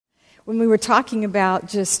When we were talking about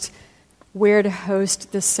just where to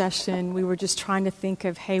host this session, we were just trying to think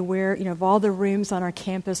of, hey, where, of all the rooms on our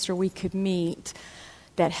campus where we could meet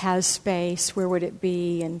that has space, where would it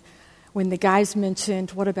be? And when the guys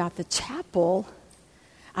mentioned, what about the chapel?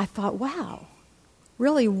 I thought, wow,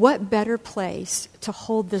 really, what better place to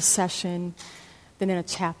hold this session than in a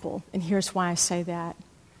chapel? And here's why I say that.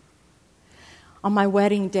 On my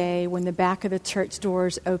wedding day, when the back of the church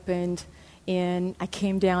doors opened and I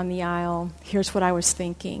came down the aisle, here's what I was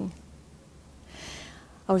thinking.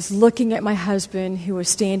 I was looking at my husband, who was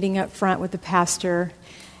standing up front with the pastor,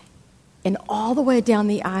 and all the way down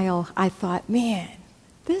the aisle, I thought, man,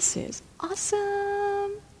 this is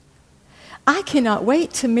awesome. I cannot wait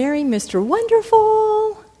to marry Mr.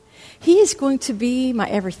 Wonderful. He is going to be my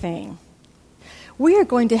everything. We are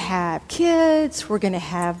going to have kids. We're going to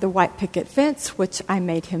have the white picket fence, which I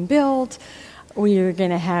made him build. We are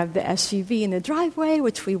going to have the SUV in the driveway,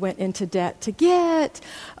 which we went into debt to get.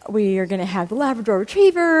 We are going to have the Labrador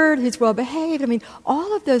Retriever, who's well-behaved. I mean,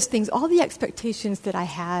 all of those things, all the expectations that I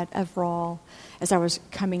had of Raul as I was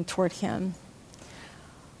coming toward him.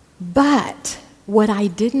 But what I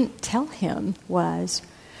didn't tell him was,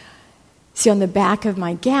 see, on the back of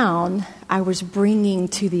my gown, I was bringing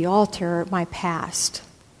to the altar my past.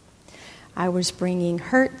 I was bringing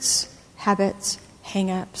hurts, habits,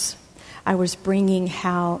 hang-ups. I was bringing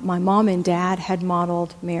how my mom and dad had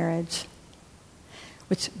modeled marriage,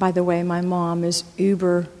 which, by the way, my mom is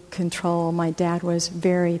uber control. My dad was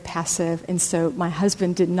very passive, and so my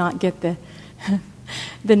husband did not get the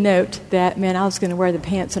the note that, man, I was going to wear the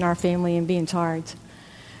pants in our family and be in charge.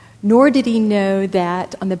 Nor did he know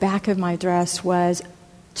that on the back of my dress was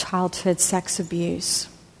childhood sex abuse.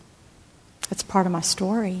 That's part of my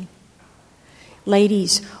story.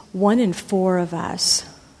 Ladies, 1 in 4 of us,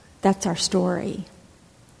 that's our story.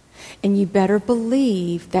 And you better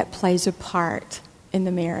believe that plays a part in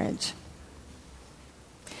the marriage.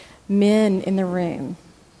 Men in the room,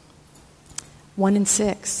 1 in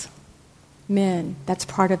 6 men, that's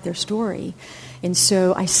part of their story. And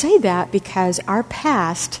so I say that because our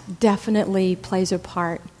past definitely plays a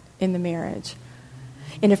part in the marriage.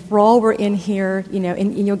 And if Raul were in here,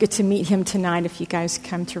 and you'll get to meet him tonight if you guys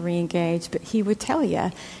come to re-engage, but he would tell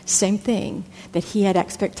you, same thing, that he had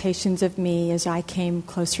expectations of me as I came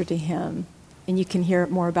closer to him. And you can hear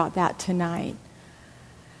more about that tonight.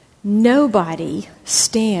 Nobody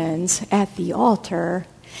stands at the altar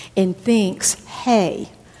and thinks, hey,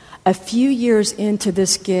 a few years into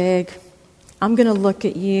this gig, I'm going to look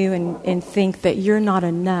at you and think that you're not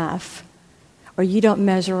enough, or you don't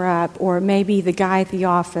measure up, or maybe the guy at the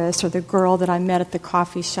office or the girl that I met at the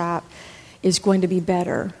coffee shop is going to be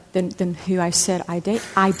better than who I said I date.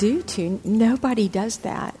 I do too. Nobody does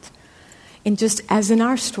that. And just as in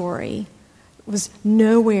our story, it was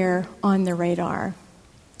nowhere on the radar.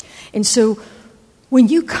 And so when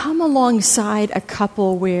you come alongside a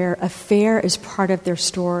couple where affair is part of their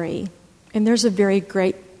story, and there's a very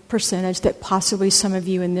great percentage that possibly some of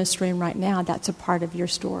you in this room right now, that's a part of your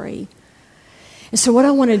story. And so what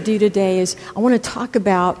I want to do today is I want to talk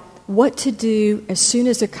about what to do as soon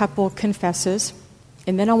as a couple confesses,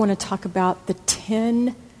 and then I want to talk about the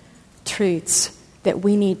 10 truths that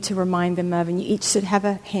we need to remind them of. And you each should have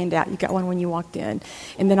a handout. You got one when you walked in.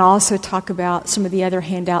 And then I'll also talk about some of the other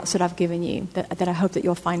handouts that I've given you that I hope that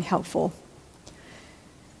you'll find helpful.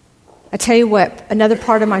 I tell you what, another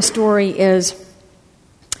part of my story is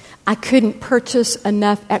I couldn't purchase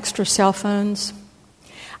enough extra cell phones.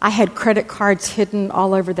 I had credit cards hidden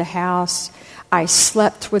all over the house. I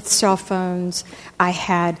slept with cell phones. I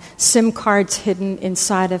had SIM cards hidden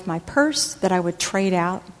inside of my purse that I would trade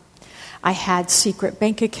out. I had secret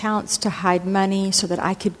bank accounts to hide money so that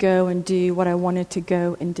I could go and do what I wanted to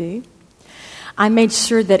go and do. I made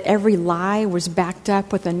sure that every lie was backed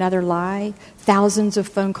up with another lie, thousands of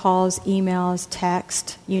phone calls, emails,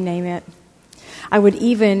 text, you name it. I would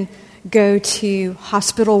even go to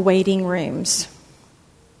hospital waiting rooms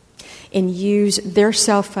and use their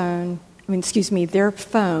phone in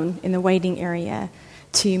the waiting area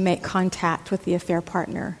to make contact with the affair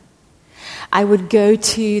partner. I would go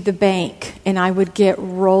to the bank and I would get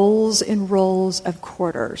rolls and rolls of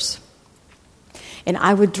quarters. And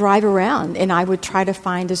I would drive around and I would try to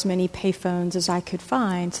find as many payphones as I could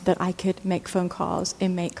find so that I could make phone calls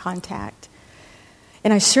and make contact.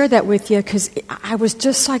 And I share that with you because I was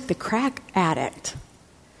just like the crack addict.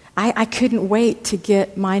 I couldn't wait to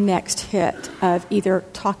get my next hit of either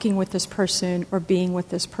talking with this person or being with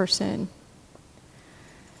this person.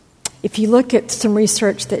 If you look at some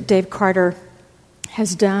research that Dave Carter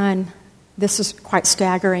has done, this is quite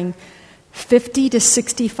staggering. 50 to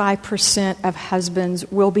 65% of husbands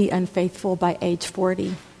will be unfaithful by age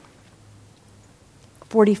 40.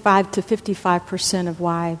 45 to 55% of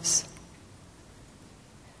wives.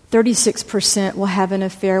 36% will have an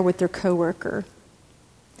affair with their coworker.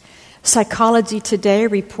 Psychology Today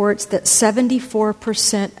reports that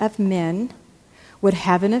 74% of men would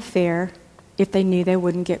have an affair if they knew they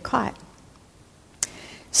wouldn't get caught.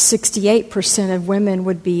 68% of women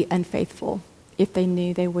would be unfaithful if they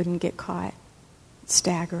knew they wouldn't get caught. It's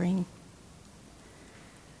staggering.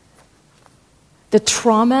 The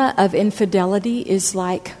trauma of infidelity is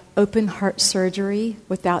like open heart surgery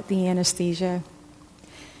without the anesthesia.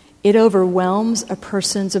 It overwhelms a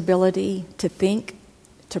person's ability to think,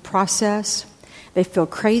 to process. They feel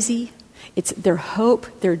crazy. It's their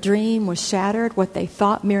hope, their dream was shattered. What they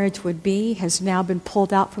thought marriage would be has now been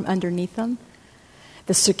pulled out from underneath them.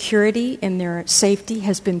 The security in their safety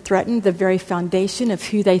has been threatened. The very foundation of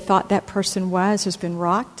who they thought that person was has been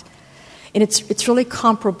rocked. And it's really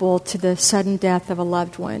comparable to the sudden death of a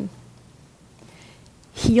loved one.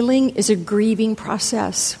 Healing is a grieving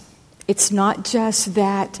process. It's not just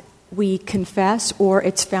that we confess or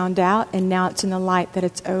it's found out and now it's in the light that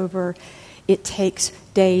it's over. It takes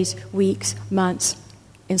days, weeks, months,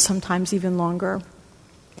 and sometimes even longer.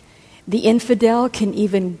 The infidel can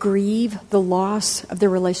even grieve the loss of the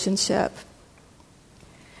relationship.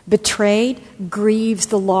 Betrayed grieves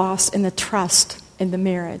the loss in the trust in the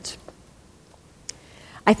marriage.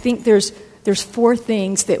 I think there's 4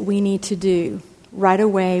 things that we need to do right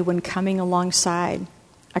away when coming alongside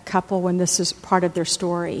a couple when this is part of their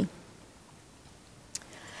story.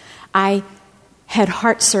 I had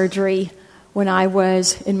heart surgery when I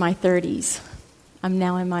was in my 30s. I'm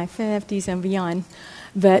now in my 50s and beyond.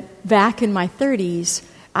 But back in my 30s,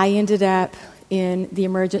 I ended up in the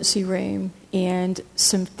emergency room and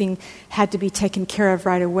something had to be taken care of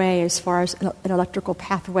right away as far as an electrical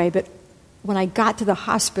pathway. But when I got to the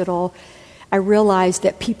hospital, I realized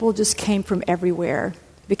that people just came from everywhere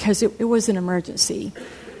because it was an emergency.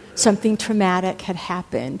 Something traumatic had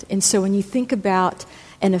happened. And so when you think about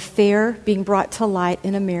an affair being brought to light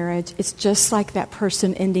in a marriage, it's just like that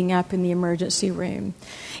person ending up in the emergency room.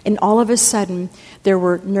 And all of a sudden, there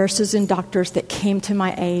were nurses and doctors that came to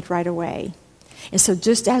my aid right away. And so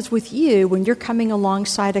just as with you, when you're coming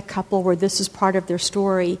alongside a couple where this is part of their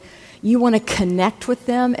story, you want to connect with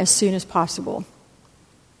them as soon as possible.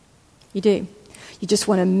 You do. You just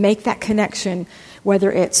want to make that connection,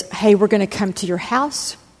 whether it's, hey, we're going to come to your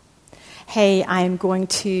house. Hey, I'm going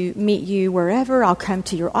to meet you wherever. I'll come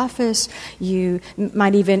to your office. You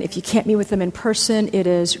might even, if you can't meet with them in person, it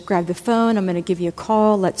is grab the phone. I'm going to give you a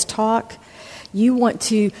call. Let's talk. You want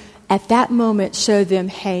to, at that moment, show them,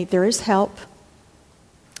 hey, there is help.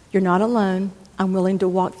 You're not alone. I'm willing to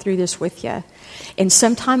walk through this with you. And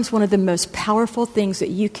sometimes one of the most powerful things that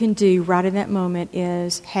you can do right in that moment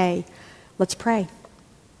is, hey, let's pray.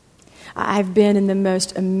 I've been in the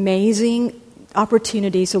most amazing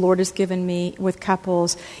opportunities the Lord has given me with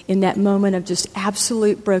couples in that moment of just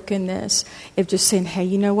absolute brokenness, of just saying, hey,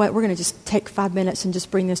 you know what? We're going to just take 5 minutes and just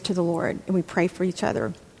bring this to the Lord, and we pray for each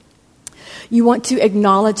other. You want to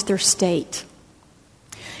acknowledge their state.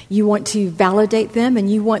 You want to validate them, and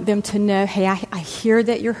you want them to know, hey, I hear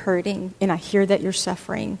that you're hurting, and I hear that you're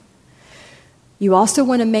suffering. You also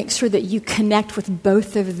want to make sure that you connect with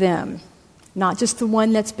both of them. Not just the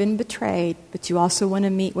one that's been betrayed, but you also want to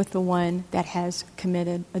meet with the one that has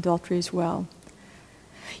committed adultery as well.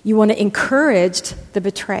 You want to encourage the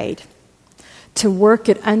betrayed to work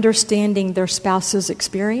at understanding their spouse's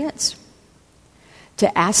experience,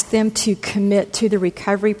 to ask them to commit to the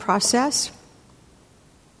recovery process.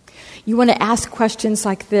 You want to ask questions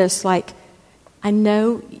like this, like, I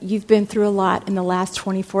know you've been through a lot in the last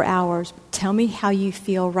 24 hours. Tell me how you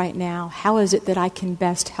feel right now. How is it that I can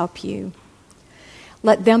best help you?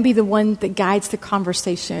 Let them be the one that guides the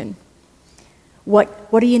conversation. What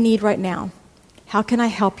do you need right now? How can I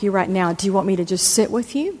help you right now? Do you want me to just sit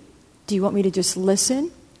with you? Do you want me to just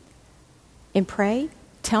listen and pray?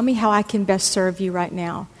 Tell me how I can best serve you right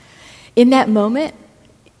now. In that moment,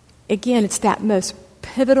 again, it's that most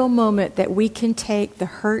pivotal moment that we can take the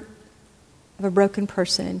hurt of a broken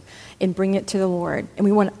person and bring it to the Lord.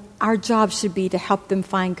 And our job should be to help them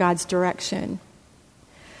find God's direction.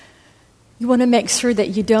 You want to make sure that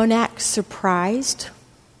you don't act surprised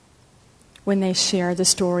when they share the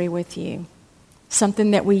story with you. Something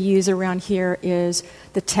that we use around here is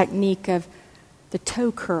the technique of the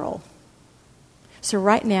toe curl. So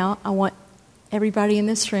right now, I want everybody in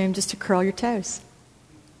this room just to curl your toes.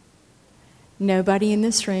 Nobody in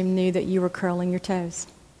this room knew that you were curling your toes.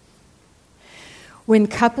 When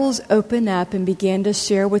couples open up and begin to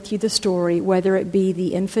share with you the story, whether it be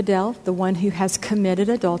the infidel, the one who has committed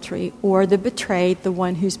adultery, or the betrayed, the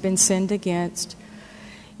one who's been sinned against,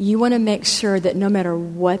 you want to make sure that no matter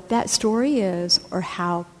what that story is, or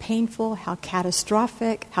how painful, how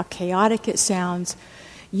catastrophic, how chaotic it sounds,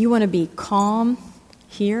 you want to be calm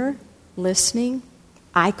here, listening,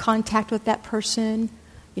 eye contact with that person.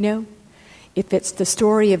 You know, if it's the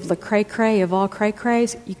story of the cray-cray of all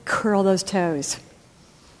cray-crays, you curl those toes.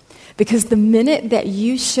 Because the minute that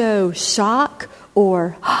you show shock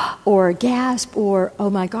or gasp or, oh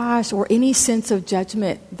my gosh, or any sense of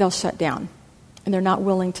judgment, they'll shut down. And they're not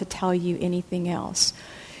willing to tell you anything else.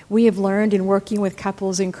 We have learned in working with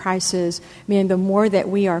couples in crisis, man, the more that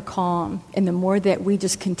we are calm and the more that we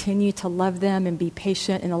just continue to love them and be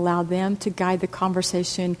patient and allow them to guide the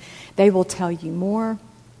conversation, they will tell you more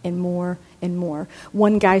and more and more.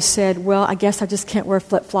 One guy said, well, I guess I just can't wear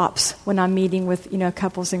flip-flops when I'm meeting with,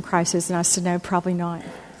 couples in crisis. And I said, no, probably not.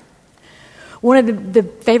 One of the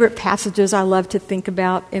favorite passages I love to think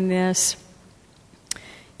about in this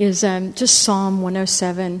is just Psalm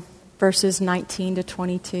 107, verses 19 to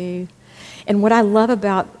 22. And what I love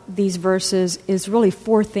about these verses is really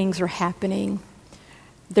 4 things are happening.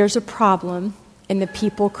 There's a problem, and the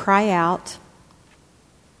people cry out.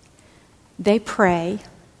 They pray.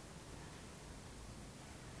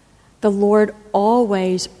 The Lord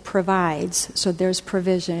always provides, so there's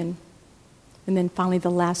provision. And then finally, the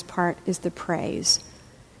last part is the praise.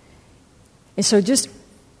 And so just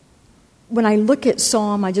when I look at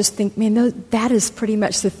Psalm, I just think, man, that is pretty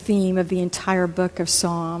much the theme of the entire book of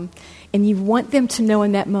Psalm. And you want them to know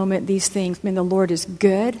in that moment these things. Man, the Lord is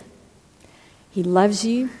good. He loves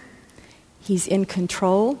you. He's in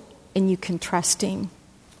control, and you can trust Him.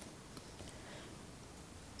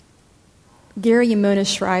 Gary and Mona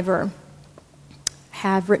Shriver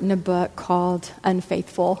have written a book called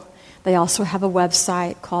Unfaithful. They also have a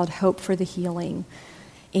website called Hope for the Healing.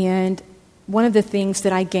 And one of the things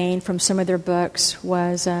that I gained from some of their books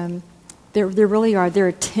was there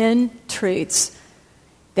are 10 truths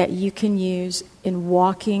that you can use in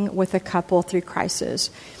walking with a couple through crisis.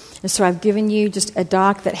 And so I've given you just a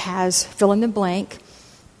doc that has fill in the blank.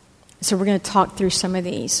 So we're going to talk through some of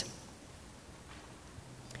these.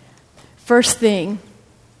 First thing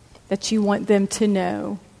that you want them to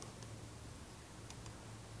know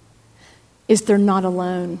is they're not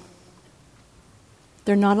alone.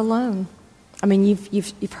 They're not alone. I mean,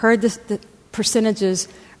 you've heard the percentages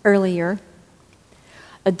earlier.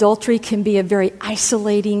 Adultery can be a very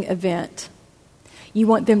isolating event. You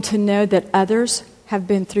want them to know that others have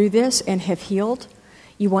been through this and have healed.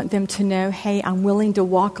 You want them to know, hey, I'm willing to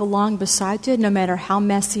walk along beside you no matter how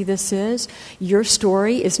messy this is. Your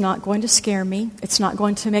story is not going to scare me. It's not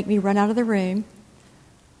going to make me run out of the room.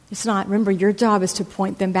 It's not. Remember, your job is to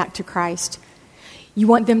point them back to Christ. You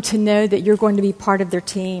want them to know that you're going to be part of their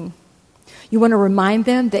team. You want to remind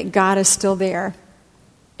them that God is still there.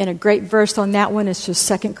 And a great verse on that one is just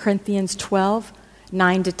 2 Corinthians 12,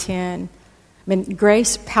 9 to 10. I mean,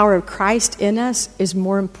 grace, power of Christ in us is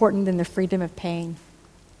more important than the freedom of pain.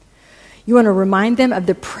 You want to remind them of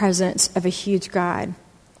the presence of a huge God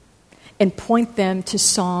and point them to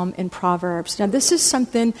Psalm and Proverbs. Now, this is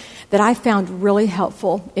something that I found really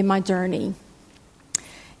helpful in my journey.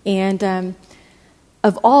 And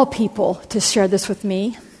of all people to share this with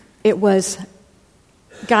me, it was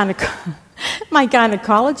my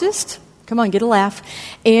gynecologist, come on, get a laugh,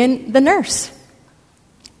 and the nurse.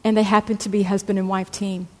 And they happened to be husband and wife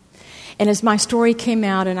team. And as my story came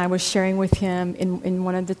out and I was sharing with him in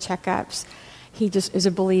one of the checkups, he just is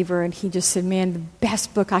a believer, and he just said, man, the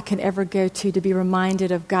best book I can ever go to be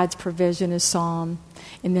reminded of God's provision is Psalm,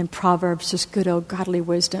 and then Proverbs, just good old godly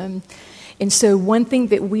wisdom. And so one thing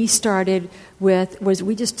that we started with was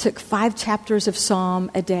we just took 5 chapters of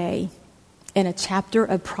Psalm a day and a chapter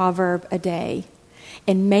of Proverb a day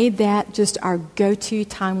and made that just our go-to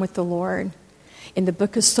time with the Lord. In the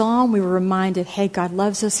book of Psalm, we were reminded, hey, God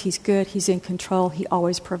loves us, He's good, He's in control, He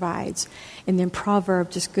always provides. And then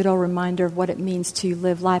Proverb, just good old reminder of what it means to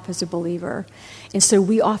live life as a believer. And so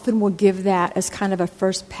we often will give that as kind of a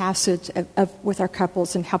first passage with our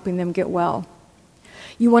couples and helping them get well.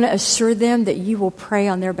 You want to assure them that you will pray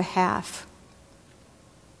on their behalf.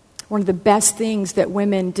 One of the best things that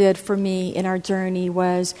women did for me in our journey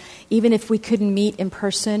was, even if we couldn't meet in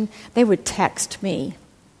person, they would text me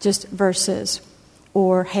just verses.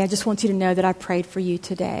 Or, hey, I just want you to know that I prayed for you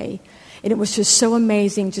today. And it was just so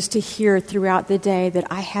amazing just to hear throughout the day that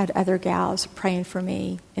I had other gals praying for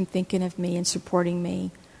me and thinking of me and supporting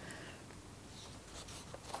me.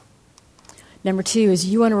 Number 2 is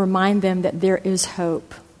you want to remind them that there is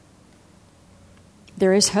hope.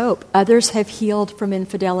 There is hope. Others have healed from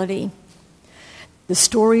infidelity. The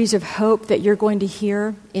stories of hope that you're going to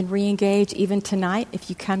hear in Reengage even tonight if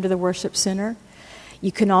you come to the worship center.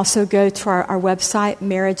 You can also go to our website,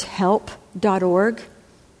 marriagehelp.org.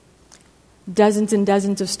 Dozens and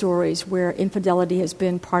dozens of stories where infidelity has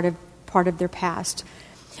been part of their past.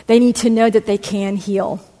 They need to know that they can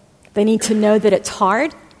heal. They need to know that it's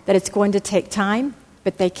hard, that it's going to take time,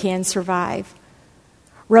 but they can survive.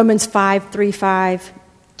 Romans 5:3-5,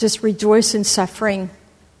 just rejoice in suffering.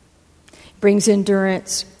 Brings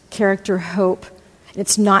endurance, character, hope.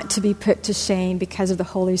 It's not to be put to shame because of the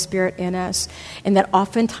Holy Spirit in us, and that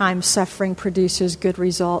oftentimes suffering produces good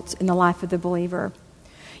results in the life of the believer.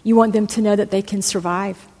 You want them to know that they can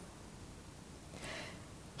survive.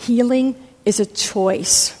 Healing is a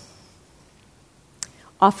choice.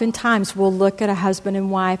 Oftentimes we'll look at a husband and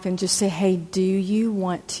wife and just say, hey, do you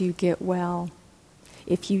want to get well?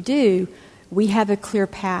 If you do, we have a clear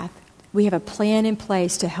path. We have a plan in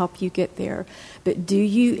place to help you get there. But do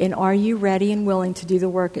you and are you ready and willing to do the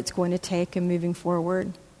work it's going to take in moving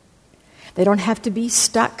forward? They don't have to be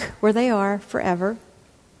stuck where they are forever.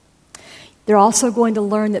 They're also going to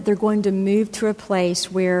learn that they're going to move to a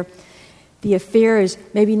place where the affair is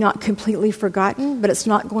maybe not completely forgotten, but it's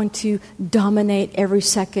not going to dominate every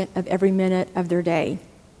second of every minute of their day.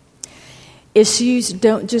 Issues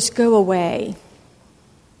don't just go away.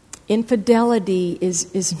 Infidelity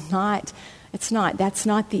that's not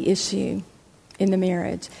the issue in the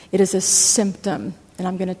marriage. It is a symptom, and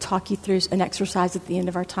I'm going to talk you through an exercise at the end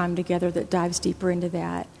of our time together that dives deeper into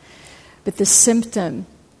that. But the symptom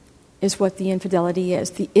is what the infidelity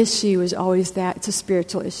is. The issue is always that. It's a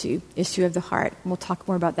spiritual issue of the heart. And we'll talk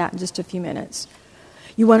more about that in just a few minutes.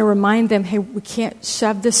 You want to remind them, hey, we can't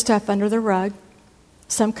shove this stuff under the rug.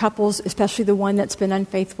 Some couples, especially the one that's been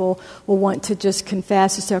unfaithful, will want to just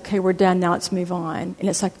confess and say, okay, we're done, now let's move on. And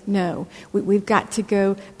it's like, no, we've got to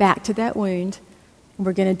go back to that wound. And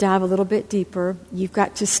we're going to dive a little bit deeper. You've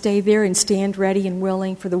got to stay there and stand ready and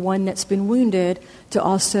willing for the one that's been wounded to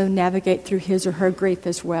also navigate through his or her grief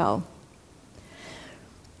as well.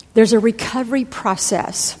 There's a recovery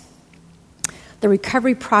process. The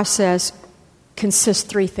recovery process consists of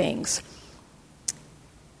three things.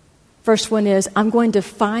 First one is, I'm going to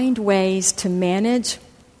find ways to manage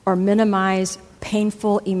or minimize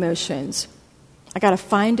painful emotions. I got to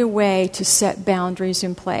find a way to set boundaries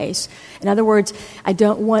in place. In other words, I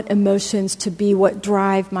don't want emotions to be what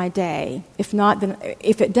drive my day. If not, then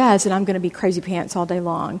if it does, then I'm going to be crazy pants all day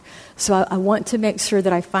long. So I want to make sure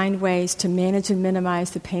that I find ways to manage and minimize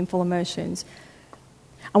the painful emotions.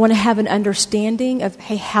 I want to have an understanding of,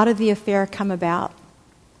 hey, how did the affair come about?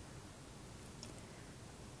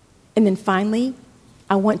 And then finally,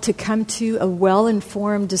 I want to come to a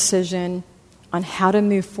well-informed decision on how to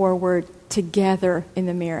move forward together in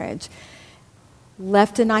the marriage.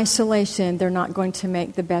 Left in isolation, they're not going to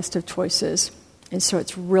make the best of choices. And so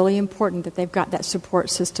it's really important that they've got that support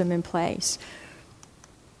system in place.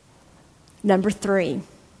 Number 3,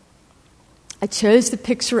 I chose the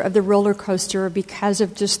picture of the roller coaster because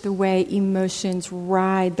of just the way emotions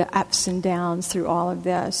ride the ups and downs through all of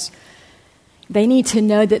this. They need to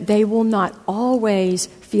know that they will not always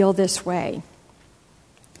feel this way.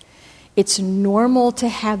 It's normal to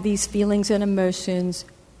have these feelings and emotions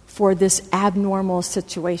for this abnormal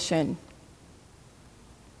situation.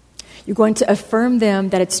 You're going to affirm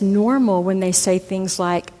them that it's normal when they say things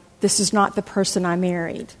like, this is not the person I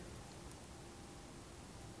married.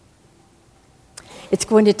 It's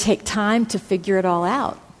going to take time to figure it all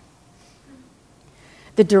out.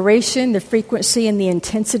 The duration, the frequency, and the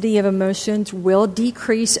intensity of emotions will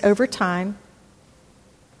decrease over time.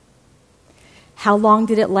 How long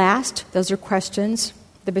did it last? Those are questions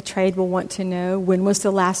the betrayed will want to know. When was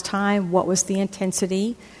the last time? What was the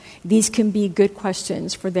intensity? These can be good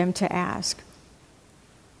questions for them to ask.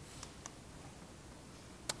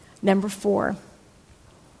 Number 4,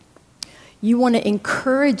 you want to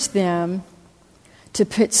encourage them to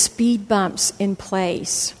put speed bumps in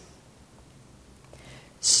place.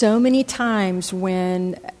 So many times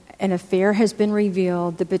when an affair has been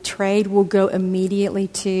revealed, the betrayed will go immediately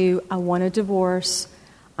to, I want a divorce,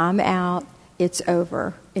 I'm out, it's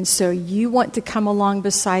over. And so you want to come along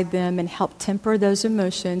beside them and help temper those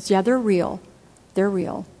emotions. Yeah, they're real,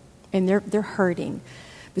 and they're hurting.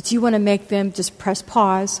 But you want to make them just press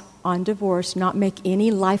pause on divorce, not make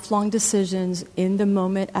any lifelong decisions in the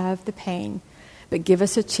moment of the pain, but give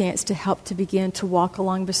us a chance to help to begin to walk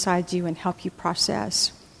along beside you and help you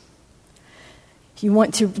process. If you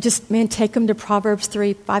want to just, take them to Proverbs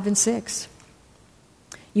 3, 5, and 6.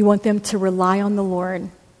 You want them to rely on the Lord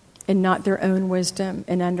and not their own wisdom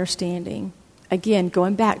and understanding. Again,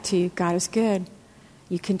 going back to God is good.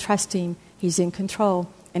 You can trust him. He's in control,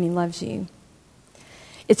 and he loves you.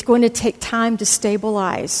 It's going to take time to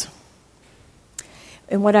stabilize.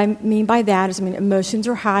 And what I mean by that is, emotions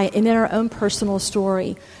are high. And in our own personal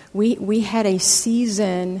story, we had a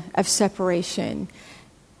season of separation.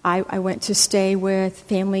 I went to stay with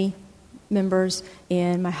family members,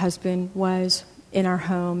 and my husband was in our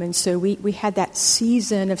home. And so we had that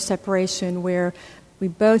season of separation where we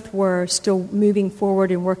both were still moving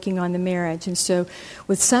forward and working on the marriage. And so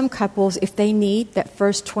with some couples, if they need that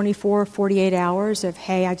first 24 or 48 hours of,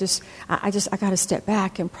 hey, I got to step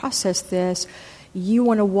back and process this, you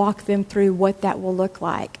want to walk them through what that will look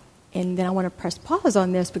like. And then I want to press pause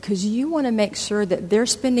on this because you want to make sure that they're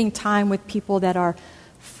spending time with people that are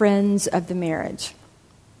friends of the marriage.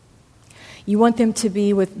 You want them to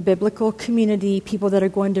be with biblical community, people that are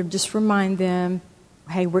going to just remind them,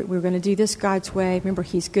 hey, we're going to do this God's way. Remember,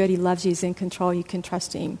 he's good. He loves you. He's in control. You can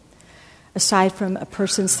trust him. Aside from a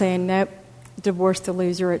person saying, nope, divorce the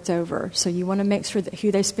loser, it's over. So you want to make sure that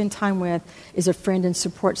who they spend time with is a friend and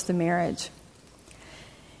supports the marriage.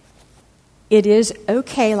 It is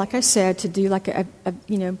okay, like I said, to do like a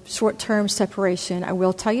short-term separation. I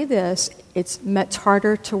will tell you this. It's much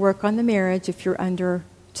harder to work on the marriage if you're under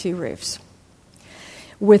two roofs.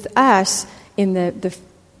 With us, in the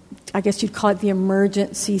I guess you'd call it the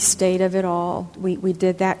emergency state of it all, we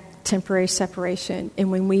did that temporary separation.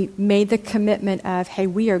 And when we made the commitment of, hey,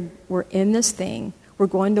 we're in this thing, we're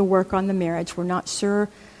going to work on the marriage, we're not sure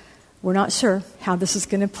how this is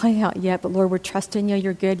going to play out yet, but Lord, we're trusting you,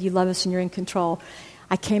 you're good, you love us, and you're in control.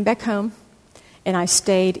 I came back home, and I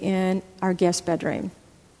stayed in our guest bedroom.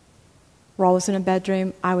 Raul was in a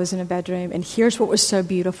bedroom, I was in a bedroom, and here's what was so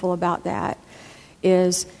beautiful about that,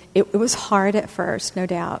 is it was hard at first, no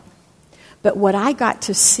doubt. But what I got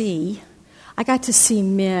to see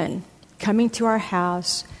men coming to our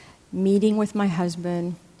house, meeting with my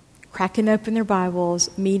husband, cracking open their Bibles,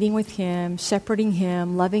 meeting with him, shepherding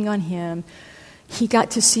him, loving on him. He got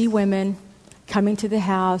to see women coming to the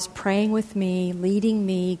house, praying with me, leading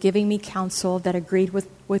me, giving me counsel that agreed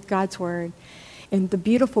with God's word. And the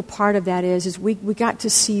beautiful part of that is we got to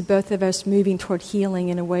see both of us moving toward healing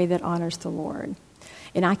in a way that honors the Lord.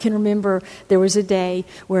 And I can remember there was a day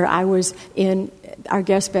where I was in our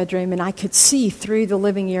guest bedroom and I could see through the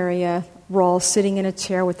living area Raul sitting in a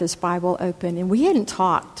chair with his Bible open. And we hadn't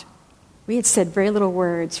talked. We had said very little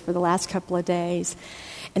words for the last couple of days.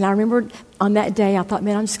 And I remember on that day I thought,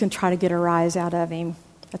 man, I'm just going to try to get a rise out of him.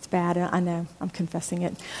 That's bad. I know. I'm confessing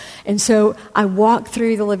it. And so I walked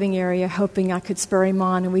through the living area hoping I could spur him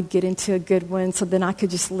on and we'd get into a good one so then I could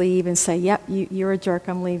just leave and say, yep, you're a jerk.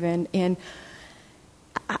 I'm leaving. And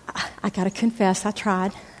I got to confess, I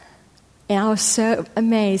tried. And I was so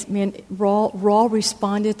amazed. Man, Raul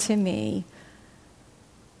responded to me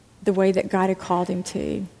the way that God had called him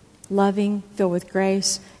to. Loving, filled with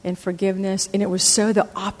grace and forgiveness. And it was so the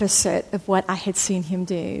opposite of what I had seen him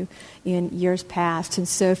do in years past. And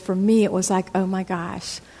so for me, it was like, oh my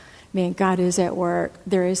gosh, man, God is at work.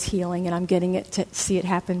 There is healing, and I'm getting it to see it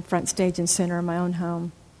happen front stage and center in my own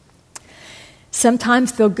home.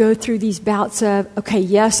 Sometimes they'll go through these bouts of, okay,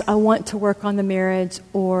 yes, I want to work on the marriage,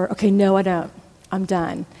 or, okay, no, I don't. I'm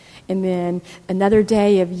done. And then another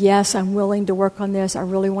day of, yes, I'm willing to work on this. I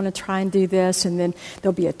really want to try and do this. And then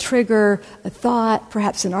there'll be a trigger, a thought,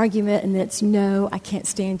 perhaps an argument, and then it's, no, I can't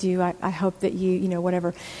stand you. I hope that you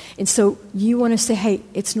whatever. And so you want to say, hey,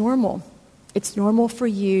 it's normal. It's normal for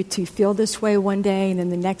you to feel this way one day and then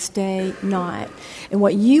the next day not. And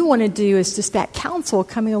what you want to do is just that counsel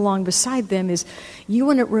coming along beside them is you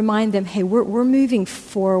want to remind them, hey, we're moving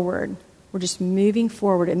forward. We're just moving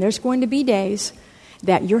forward. And there's going to be days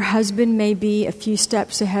that your husband may be a few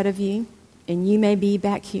steps ahead of you and you may be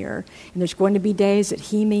back here. And there's going to be days that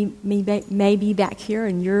he may be back here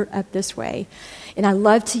and you're up this way. And I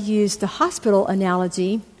love to use the hospital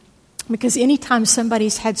analogy because anytime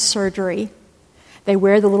somebody's had surgery, they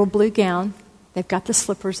wear the little blue gown, they've got the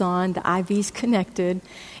slippers on, the IV's connected,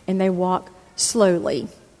 and they walk slowly.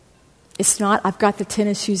 It's not, I've got the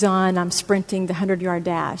tennis shoes on, I'm sprinting the 100-yard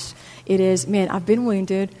dash. It is, man, I've been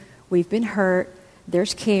wounded, we've been hurt,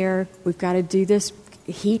 there's care, we've got to do this,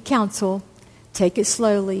 heed counsel, take it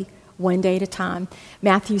slowly, one day at a time.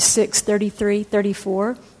 Matthew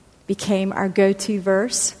 6:33-34 became our go-to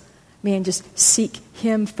verse. Man, just seek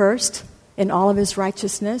him first in all of his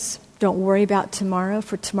righteousness. Don't worry about tomorrow,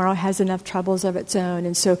 for tomorrow has enough troubles of its own.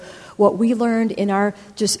 And so what we learned in our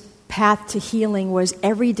just path to healing was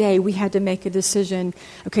every day we had to make a decision.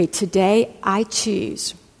 Okay, today I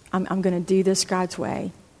choose. I'm going to do this God's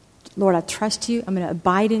way. Lord, I trust you. I'm going to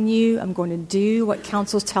abide in you. I'm going to do what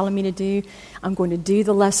counsel's telling me to do. I'm going to do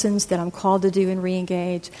the lessons that I'm called to do and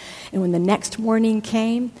re-engage. And when the next morning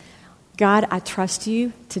came, God, I trust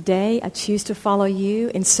you today. I choose to follow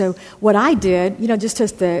you. And so what I did, just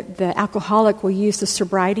as the alcoholic will use the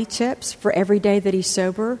sobriety chips for every day that he's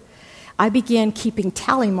sober, I began keeping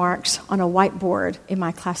tally marks on a whiteboard in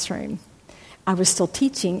my classroom. I was still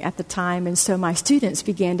teaching at the time, and so my students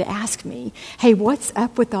began to ask me, hey, what's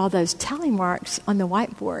up with all those tally marks on the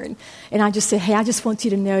whiteboard? And I just said, hey, I just want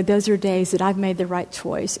you to know those are days that I've made the right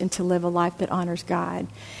choice and to live a life that honors God.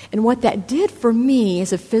 And what that did for me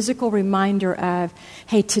is a physical reminder of,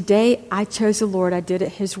 hey, today I chose the Lord, I did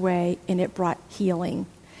it His way, and it brought healing.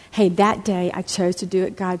 Hey, that day I chose to do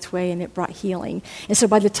it God's way, and it brought healing. And so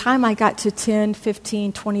by the time I got to 10,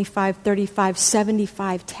 15, 25, 35,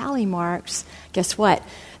 75 tally marks, guess what?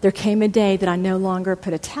 There came a day that I no longer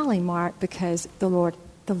put a tally mark because the Lord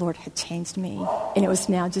had changed me. And it was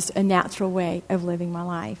now just a natural way of living my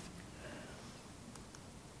life.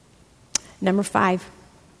 Number 5,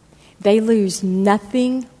 they lose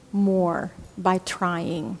nothing more by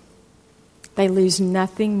trying. They lose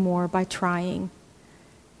nothing more by trying.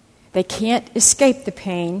 They can't escape the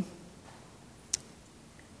pain.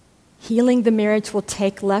 Healing the marriage will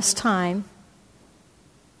take less time.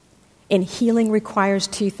 And healing requires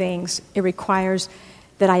 2 things. It requires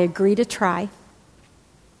that I agree to try.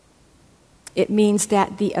 It means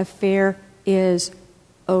that the affair is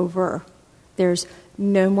over. There's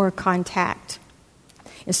no more contact.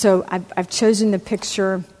 And so I've chosen the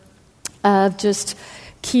picture of just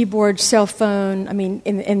keyboard, cell phone,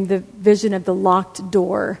 in the vision of the locked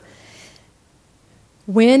door.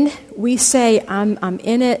 When we say I'm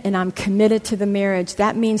in it and I'm committed to the marriage,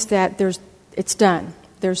 that means that it's done.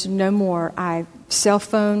 There's no more. Cell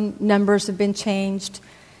phone numbers have been changed.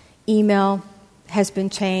 Email has been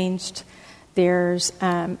changed. There's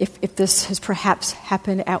if this has perhaps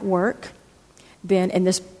happened at work, and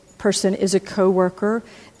this person is a coworker,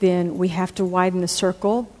 then we have to widen the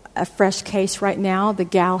circle. A fresh case right now, the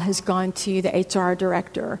gal has gone to the HR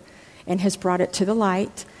director and has brought it to the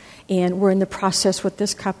light. And we're in the process with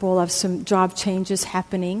this couple of some job changes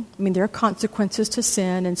happening. There are consequences to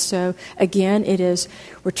sin. And so, again,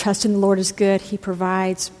 we're trusting the Lord is good. He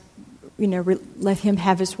provides, let Him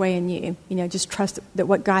have His way in you. Just trust that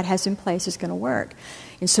what God has in place is going to work.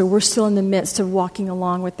 And so we're still in the midst of walking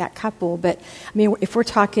along with that couple. But, if we're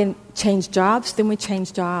talking change jobs, then we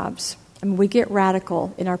change jobs. We get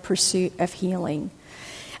radical in our pursuit of healing.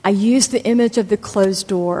 I use the image of the closed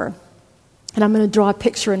door. And I'm going to draw a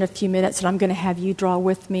picture in a few minutes, and I'm going to have you draw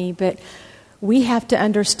with me. But we have to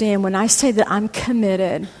understand, when I say that I'm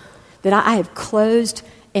committed, that I have closed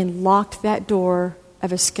and locked that door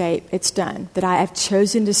of escape. It's done. That I have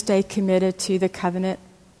chosen to stay committed to the covenant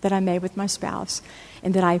that I made with my spouse,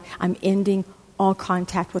 and that I'm ending all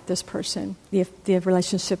contact with this person. The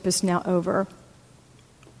relationship is now over.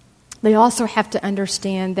 They also have to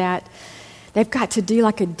understand that they've got to do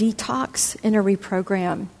like a detox and a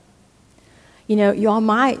reprogram. Y'all,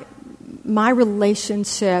 my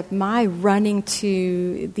relationship, my running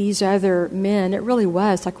to these other men, it really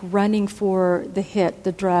was like running for the hit,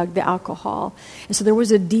 the drug, the alcohol. And so there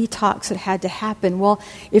was a detox that had to happen. Well,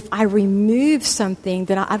 if I remove something,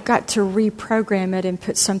 then I've got to reprogram it and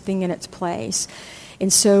put something in its place.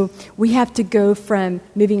 And so we have to go from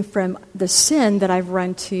moving from the sin that I've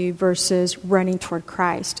run to versus running toward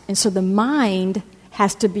Christ. And so the mind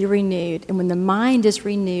has to be renewed. And when the mind is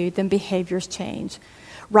renewed, then behaviors change.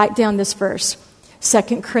 Write down this verse,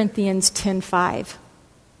 2 Corinthians 10:5.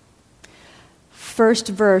 First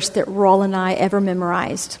verse that Roll and I ever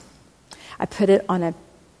memorized. I put it on an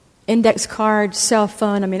index card, cell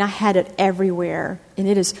phone. I had it everywhere. And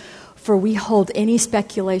it is, for we hold any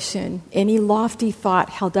speculation, any lofty thought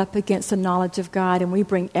held up against the knowledge of God, and we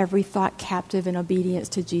bring every thought captive in obedience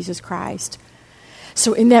to Jesus Christ.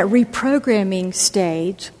 So in that reprogramming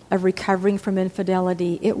stage of recovering from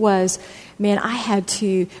infidelity, it was, I had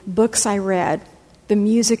books I read, the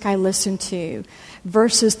music I listened to,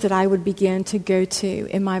 verses that I would begin to go to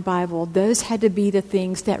in my Bible. Those had to be the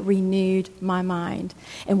things that renewed my mind.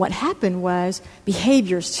 And what happened was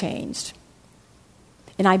behaviors changed.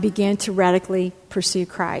 And I began to radically pursue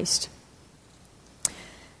Christ.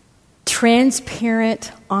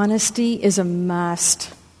 Transparent honesty is a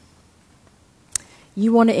must.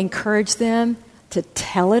 You want to encourage them to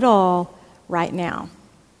tell it all right now.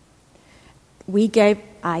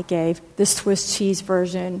 I gave the Swiss cheese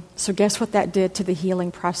version. So guess what that did to the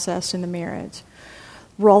healing process in the marriage?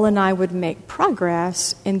 Roll and I would make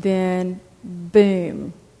progress, and then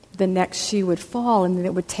boom, the next shoe would fall, and then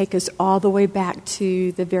it would take us all the way back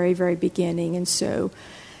to the very, very beginning. And so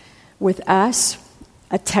with us,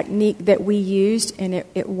 a technique that we used, and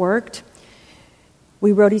it worked,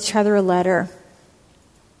 we wrote each other a letter.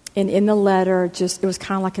 And in the letter, it was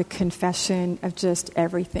kind of like a confession of just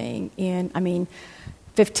everything. And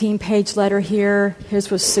 15-page letter here.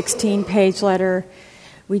 His was 16-page letter.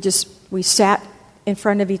 We sat in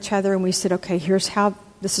front of each other and we said, okay, here's how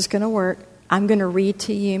this is going to work. I'm going to read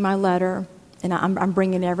to you my letter, and I'm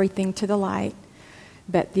bringing everything to the light.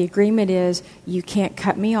 But the agreement is you can't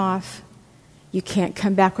cut me off. You can't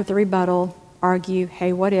come back with a rebuttal, argue,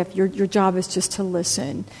 hey, what if? Your job is just to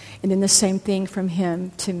listen. And then the same thing from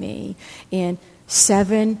him to me. In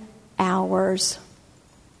 7 hours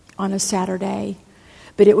on a Saturday.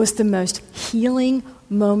 But it was the most healing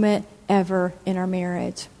moment ever in our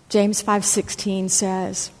marriage. James 5:16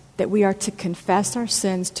 says that we are to confess our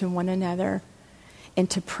sins to one another and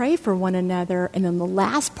to pray for one another. And then the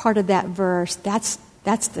last part of that verse, that's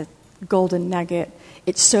the golden nugget.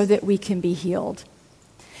 It's so that we can be healed.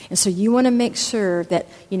 And so you want to make sure that,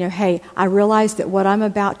 hey, I realize that what I'm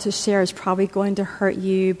about to share is probably going to hurt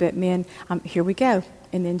you, but man, here we go.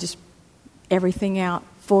 And then just everything out,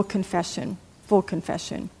 full confession.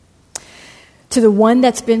 To the one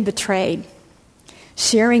that's been betrayed,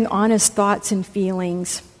 sharing honest thoughts and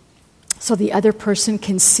feelings so the other person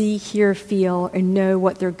can see, hear, feel, and know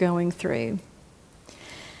what they're going through.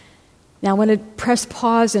 Now I want to press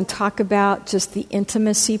pause and talk about just the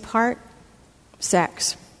intimacy part,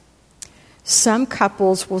 sex. Some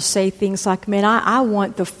couples will say things like, man, I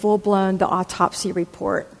want the full-blown, the autopsy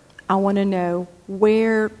report. I want to know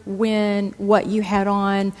where, when, what you had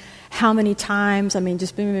on, how many times.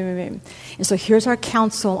 Just boom, boom, boom, boom. And so here's our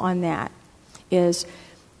counsel on that, is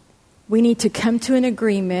we need to come to an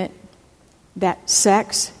agreement that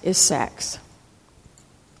sex is sex.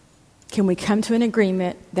 Can we come to an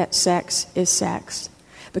agreement that sex is sex?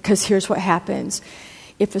 Because here's what happens.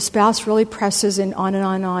 If a spouse really presses and on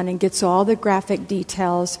and gets all the graphic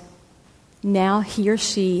details, now he or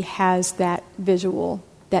she has that visual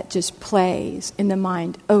that just plays in the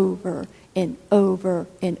mind over and over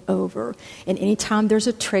and over. And anytime there's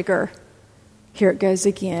a trigger, here it goes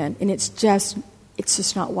again. And it's just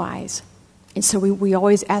not wise. And so we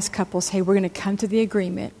always ask couples, hey, we're going to come to the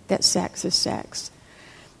agreement that sex is sex.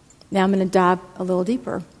 Now I'm going to dive a little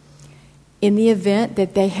deeper. In the event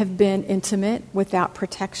that they have been intimate without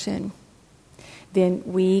protection, then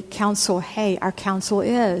we counsel, hey, our counsel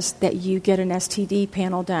is that you get an STD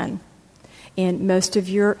panel done. And most of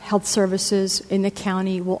your health services in the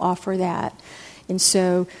county will offer that. And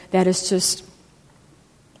so that is just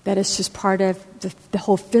part of the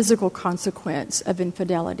whole physical consequence of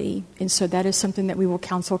infidelity. And so that is something that we will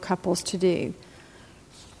counsel couples to do.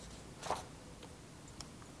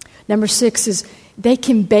 Number 6 is they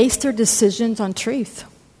can base their decisions on truth.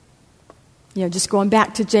 Just going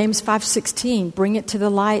back to James 5:16, bring it to the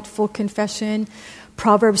light, full confession.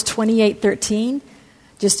 Proverbs 28:13,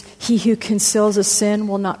 just he who conceals a sin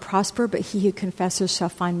will not prosper, but he who confesses shall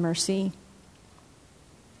find mercy.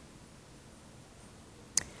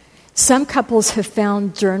 Some couples have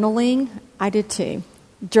found journaling, I did too,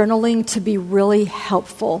 journaling to be really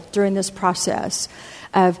helpful during this process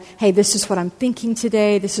of, hey, this is what I'm thinking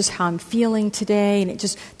today, this is how I'm feeling today, and it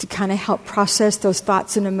just to kind of help process those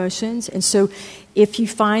thoughts and emotions. And so if you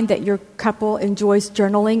find that your couple enjoys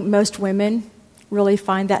journaling, most women really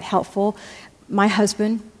find that helpful. My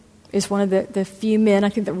husband is one of the few men I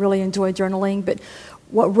think that really enjoy journaling, but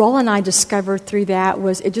what Roll and I discovered through that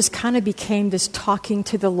was it just kind of became this talking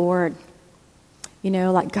to the Lord.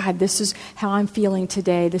 Like, God, this is how I'm feeling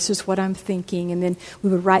today. This is what I'm thinking. And then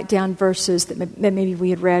we would write down verses that maybe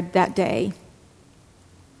we had read that day.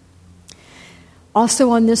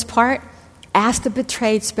 Also on this part, ask the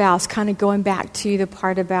betrayed spouse, kind of going back to the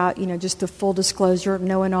part about, just the full disclosure,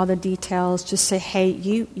 knowing all the details. Just say, hey,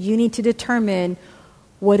 you need to determine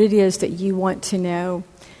what it is that you want to know.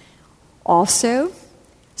 Also,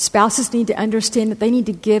 spouses need to understand that they need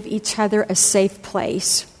to give each other a safe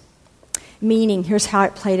place. Meaning, here's how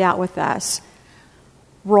it played out with us.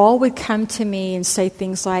 Raul would come to me and say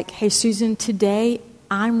things like, hey, Susan, today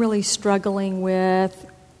I'm really struggling with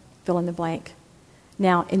fill in the blank.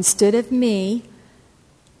 Now, instead of me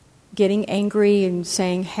getting angry and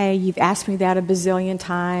saying, hey, you've asked me that a bazillion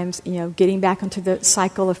times, getting back into the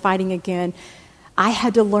cycle of fighting again, I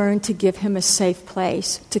had to learn to give him a safe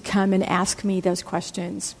place to come and ask me those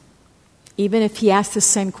questions. Even if he asked the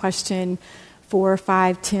same question 4,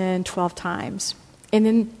 5, 10, 12 times. And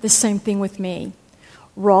then the same thing with me.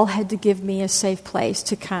 Raul had to give me a safe place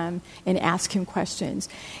to come and ask him questions.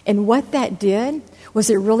 And what that did was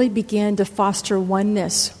it really began to foster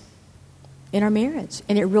oneness in our marriage.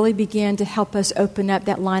 And it really began to help us open up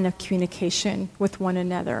that line of communication with one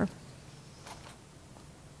another.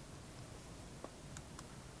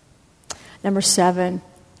 Number 7,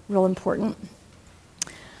 real important.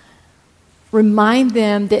 Remind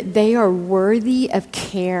them that they are worthy of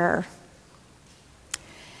care.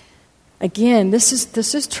 Again, this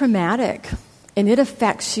is traumatic, and it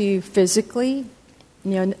affects you physically,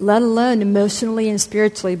 let alone emotionally and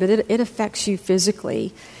spiritually, but it affects you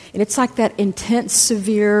physically. And it's like that intense,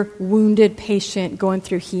 severe, wounded patient going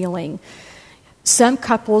through healing. Some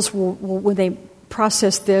couples will when they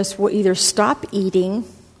process this, will either stop eating,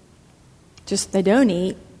 just they don't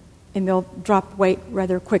eat, and they'll drop weight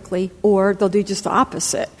rather quickly, or they'll do just the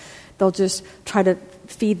opposite. They'll just try to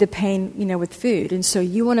feed the pain, with food. And so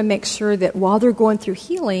you want to make sure that while they're going through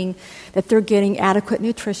healing, that they're getting adequate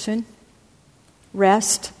nutrition,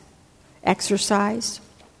 rest, exercise.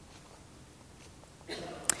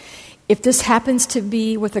 If this happens to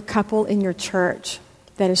be with a couple in your church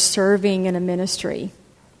that is serving in a ministry,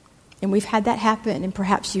 and we've had that happen, and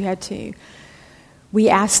perhaps you had too, we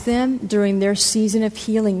ask them during their season of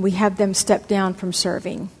healing, we have them step down from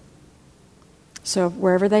serving. So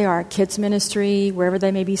wherever they are, kids ministry, wherever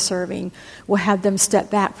they may be serving, we'll have them step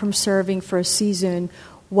back from serving for a season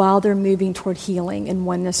while they're moving toward healing and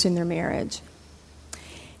oneness in their marriage.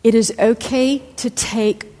 It is okay to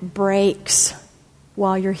take breaks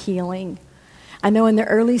while you're healing. I know in the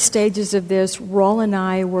early stages of this, Raul and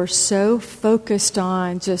I were so focused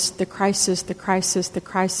on just the crisis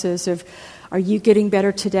of, are you getting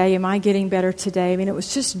better today? Am I getting better today? I mean, it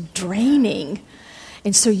was just draining.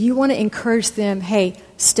 And so you want to encourage them, hey,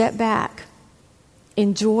 step back,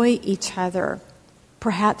 enjoy each other,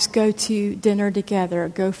 perhaps go to dinner together,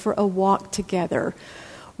 go for a walk together.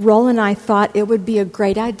 Raul and I thought it would be a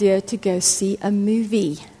great idea to go see a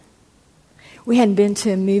movie. We hadn't been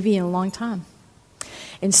to a movie in a long time.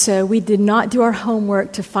 And so we did not do our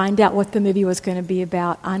homework to find out what the movie was going to be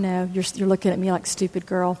about. I know, you're looking at me like stupid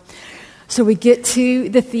girl. So we get to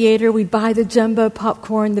the theater, we buy the jumbo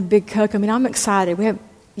popcorn, the big Coke. I mean, I'm excited. We have,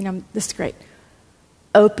 this is great.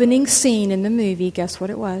 Opening scene in the movie, guess what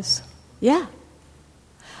it was? Yeah.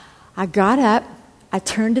 I got up, I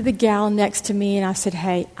turned to the gal next to me, and I said,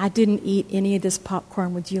 hey, I didn't eat any of this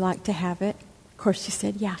popcorn. Would you like to have it? Of course, she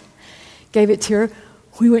said, yeah. Gave it to her.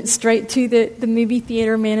 We went straight to the movie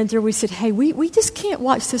theater manager. We said, hey, we just can't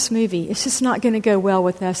watch this movie. It's just not going to go well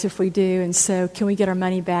with us if we do. And so can we get our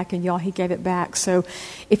money back? And he gave it back. So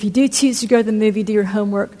if you do choose to go to the movie, do your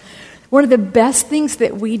homework. One of the best things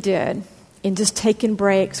that we did in just taking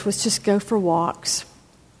breaks was just go for walks.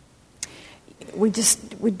 We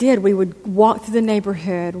would walk through the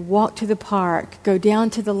neighborhood, walk to the park, go down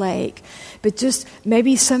to the lake, but just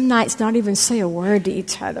maybe some nights not even say a word to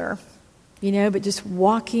each other. But just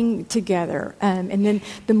walking together. And then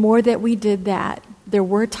the more that we did that, there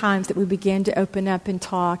were times that we began to open up and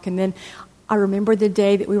talk. And then I remember the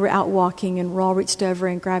day that we were out walking and Raul reached over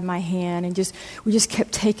and grabbed my hand. And we just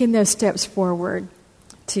kept taking those steps forward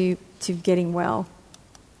to getting well.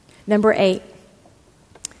 Number 8,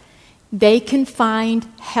 they can find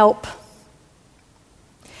help.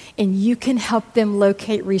 And you can help them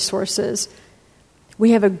locate resources.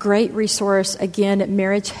 We have a great resource, again, at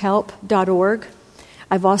marriagehelp.org.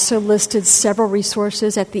 I've also listed several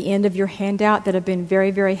resources at the end of your handout that have been very,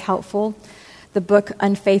 very helpful. The book,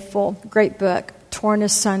 Unfaithful, great book. Torn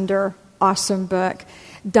Asunder, awesome book.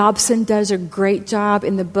 Dobson does a great job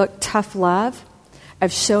in the book, Tough Love,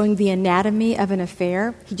 of showing the anatomy of an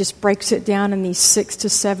affair. He just breaks it down in these 6 to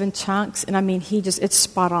 7 chunks, and it's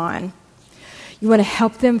spot on. You want to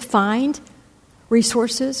help them find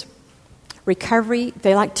resources. Recovery,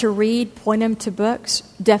 they like to read, point them to books.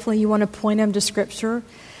 Definitely you want to point them to Scripture.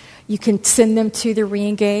 You can send them to the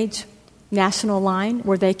Reengage national line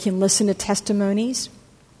where they can listen to testimonies.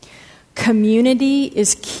 Community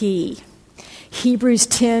is key. Hebrews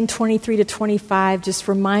 10:23-25 just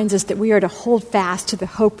reminds us that we are to hold fast to the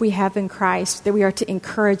hope we have in Christ, that we are to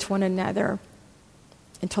encourage one another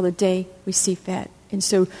until the day we see fit. And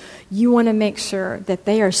so you want to make sure that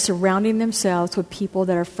they are surrounding themselves with people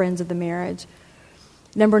that are friends of the marriage.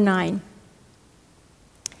 Number 9,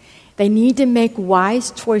 they need to make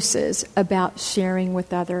wise choices about sharing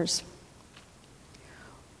with others.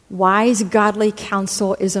 Wise, godly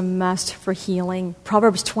counsel is a must for healing.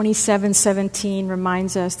 Proverbs 27:17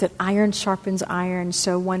 reminds us that iron sharpens iron,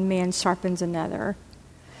 so one man sharpens another.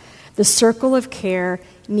 The circle of care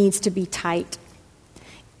needs to be tight.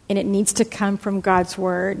 And it needs to come from God's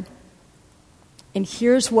Word. And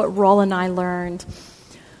here's what Roll and I learned.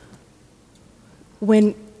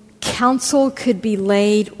 When counsel could be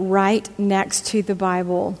laid right next to the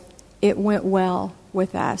Bible, it went well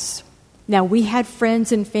with us. Now, we had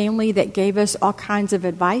friends and family that gave us all kinds of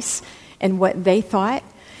advice and what they thought,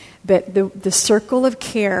 but the circle of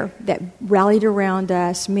care that rallied around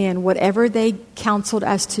us, man, whatever they counseled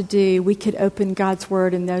us to do, we could open God's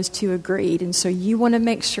Word, and those two agreed. And so you want to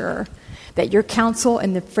make sure that your counsel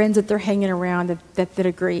and the friends that they're hanging around that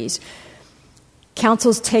agrees.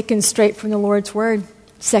 Counsel's taken straight from the Lord's Word.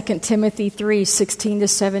 2 Timothy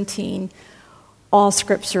 3:16-17. All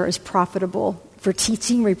Scripture is profitable for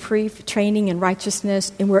teaching, reproof, training in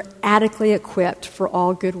righteousness, and we're adequately equipped for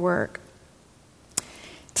all good work.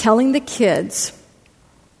 Telling the kids,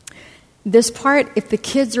 this part, if the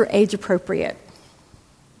kids are age appropriate,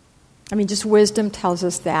 I mean, just wisdom tells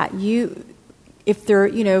us that. If they're,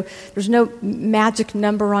 there's no magic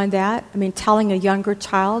number on that. I mean, telling a younger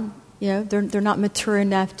child, they're not mature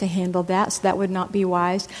enough to handle that, so that would not be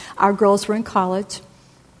wise. Our girls were in college,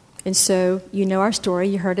 and so you know our story.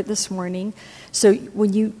 You heard it this morning. So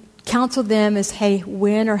when you counsel them as, hey,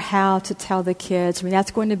 when or how to tell the kids, I mean,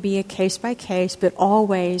 that's going to be a case by case, but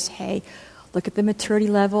always, hey, look at the maturity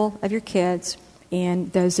level of your kids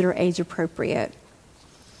and those that are age appropriate.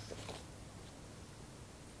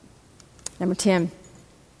 Number 10,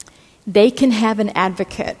 they can have an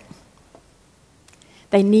advocate.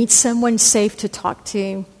 They need someone safe to talk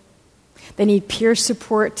to. They need peer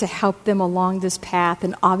support to help them along this path.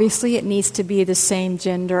 And obviously it needs to be the same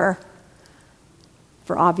gender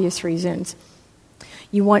for obvious reasons.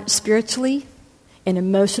 You want spiritually and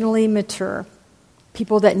emotionally mature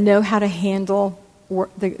people that know how to handle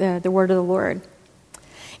the word of the Lord,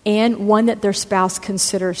 and one that their spouse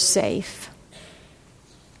considers safe.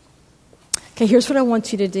 Okay, here's what I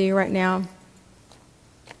want you to do right now.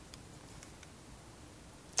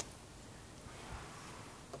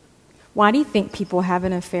 Why do you think people have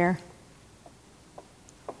an affair?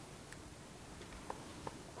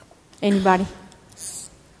 Anybody?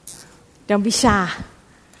 Don't be shy.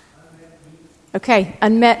 Okay,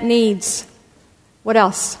 unmet needs. What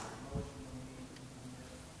else?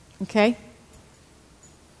 Okay.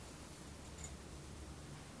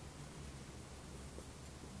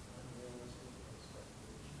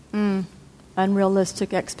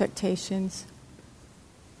 Unrealistic expectations.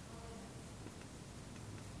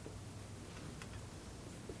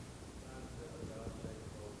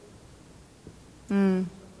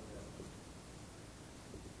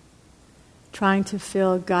 Trying to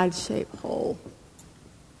fill a God-shaped hole.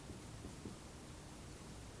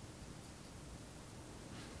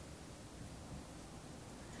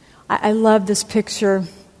 I love this picture.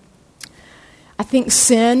 I think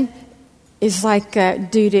sin is like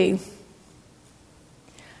doo-doo,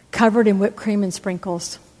 covered in whipped cream and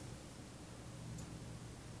sprinkles.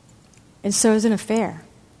 And so is an affair.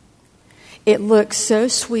 It looks so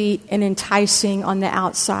sweet and enticing on the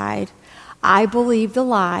outside. I believe the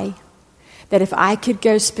lie that if I could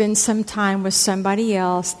go spend some time with somebody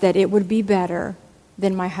else, that it would be better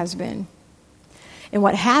than my husband. And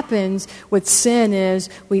what happens with sin is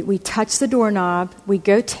we touch the doorknob, we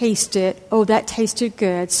go taste it. Oh, that tasted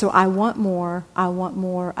good, so I want more, I want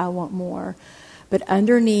more, I want more. But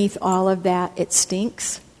underneath all of that, it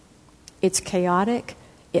stinks, it's chaotic,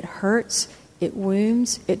 it hurts, it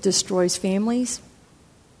wounds, it destroys families.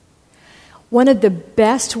 One of the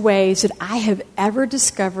best ways that I have ever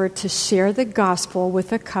discovered to share the gospel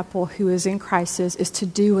with a couple who is in crisis is to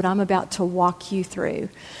do what I'm about to walk you through.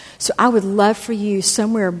 So I would love for you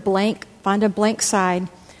somewhere blank, find a blank side.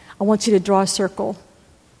 I want you to draw a circle.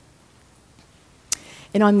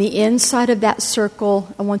 And on the inside of that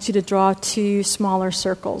circle, I want you to draw 2 smaller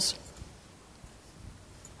circles.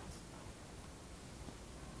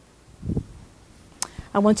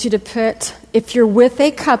 I want you to put, if you're with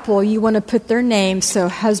a couple, you want to put their name. So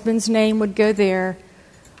husband's name would go there.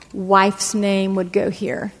 Wife's name would go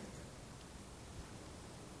here.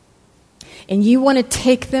 And you want to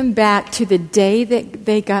take them back to the day that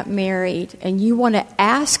they got married. And you want to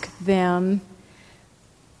ask them,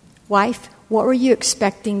 wife, what were you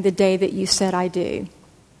expecting the day that you said I do?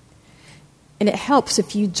 And it helps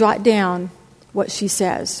if you jot down what she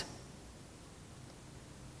says.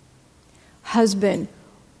 Husband,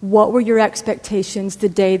 what were your expectations the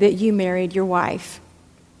day that you married your wife?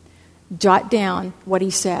 Jot down what he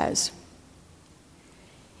says.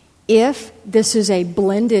 If this is a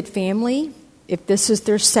blended family, if this is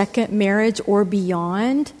their second marriage or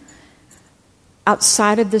beyond,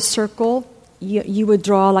 outside of this circle, you would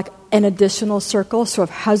draw like an additional circle. So if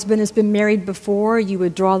husband has been married before, you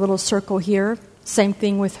would draw a little circle here. Same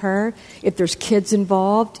thing with her. If there's kids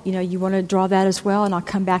involved, you want to draw that as well, and I'll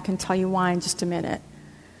come back and tell you why in just a minute.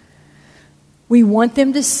 We want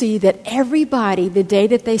them to see that everybody, the day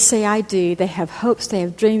that they say I do, they have hopes, they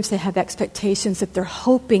have dreams, they have expectations that they're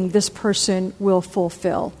hoping this person will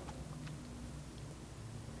fulfill.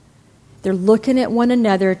 They're looking at one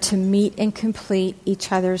another to meet and complete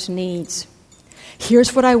each other's needs.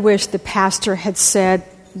 Here's what I wish the pastor had said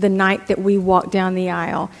the night that we walked down the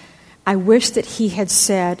aisle. I wish that he had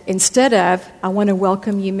said, instead of, I want to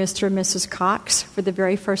welcome you, Mr. and Mrs. Cox, for the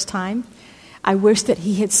very first time, I wish that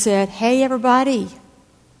he had said, hey, everybody,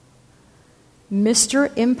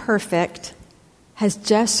 Mr. Imperfect has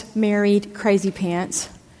just married Crazy Pants.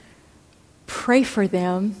 Pray for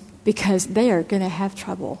them because they are going to have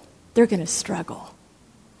trouble. They're going to struggle.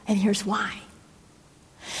 And here's why.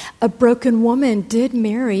 A broken woman did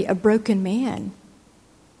marry a broken man.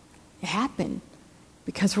 It happened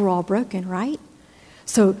because we're all broken, right?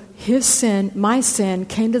 So his sin, my sin,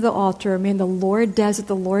 came to the altar. Man, the Lord does what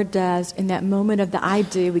the Lord does. In that moment of the I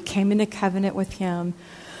do, we came into covenant with him.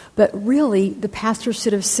 But really, the pastor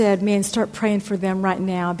should have said, man, start praying for them right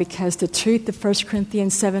now because the truth of 1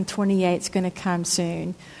 Corinthians 7:28 is going to come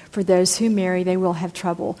soon. For those who marry, they will have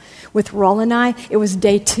trouble. With Raul and I, it was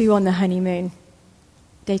day 2 on the honeymoon.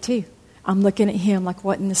 Day 2. I'm looking at him like,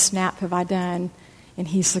 what in the snap have I done? And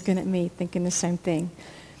he's looking at me thinking the same thing.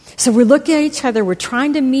 So we're looking at each other. We're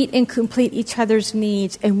trying to meet and complete each other's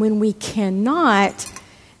needs. And when we cannot,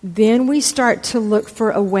 then we start to look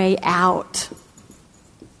for a way out.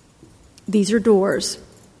 These are doors.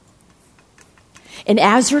 And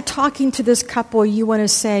as you're talking to this couple, you want to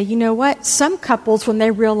say, you know what? Some couples, when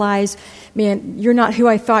they realize, man, you're not who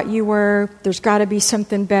I thought you were, there's got to be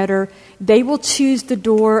something better, they will choose the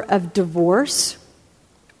door of divorce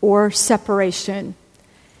or separation.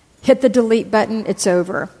 Hit the delete button, it's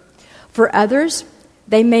over. For others,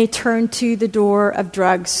 they may turn to the door of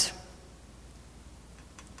drugs,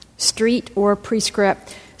 street or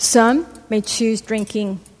prescript. Some may choose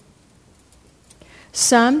drinking.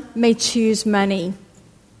 Some may choose money.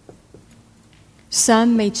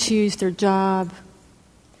 Some may choose their job.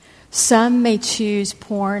 Some may choose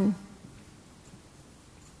porn.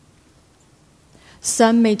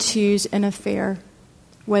 Some may choose an affair,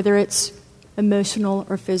 whether it's emotional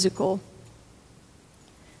or physical.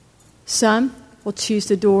 Some will choose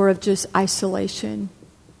the door of just isolation.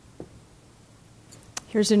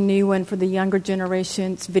 Here's a new one for the younger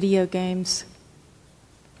generations: video games,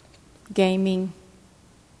 gaming.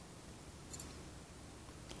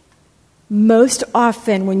 Most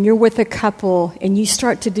often when you're with a couple and you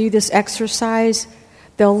start to do this exercise,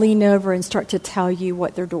 they'll lean over and start to tell you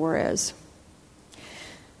what their door is.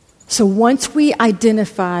 So once we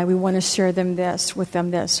identify, we want to share with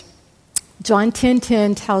them this. John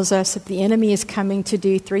 10:10 tells us that the enemy is coming to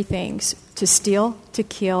do 3 things: to steal, to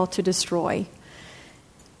kill, to destroy.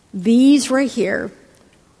 These right here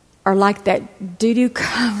are like that doo-doo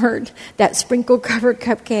covered, that sprinkle covered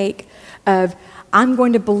cupcake of, I'm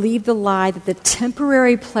going to believe the lie that the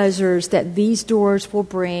temporary pleasures that these doors will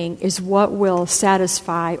bring is what will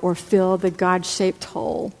satisfy or fill the God-shaped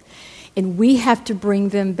hole. And we have to bring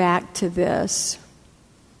them back to this.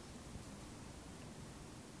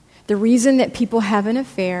 The reason that people have an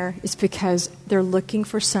affair is because they're looking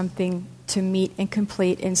for something to meet and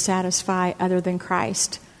complete and satisfy other than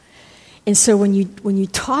Christ. And so when you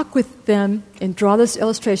talk with them and draw this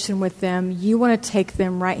illustration with them, you want to take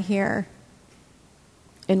them right here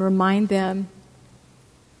and remind them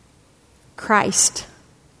Christ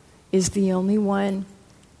is the only one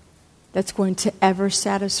that's going to ever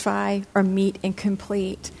satisfy or meet and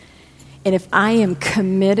complete. And if I am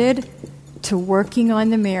committed to working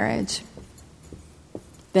on the marriage,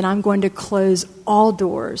 then I'm going to close all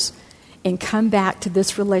doors and come back to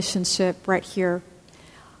this relationship right here.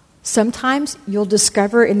 Sometimes you'll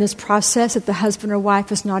discover in this process that the husband or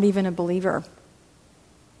wife is not even a believer.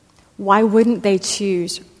 Why wouldn't they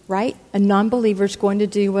choose, right? A non-believer is going to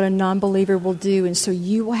do what a non-believer will do, and so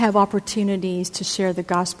you will have opportunities to share the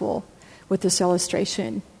gospel with this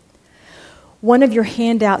illustration. One of your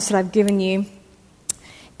handouts that I've given you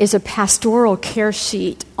is a pastoral care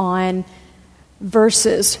sheet on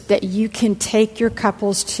verses that you can take your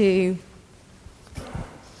couples to.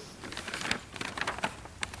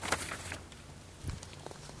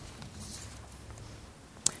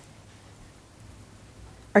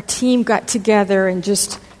 Our team got together and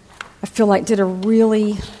I feel like did a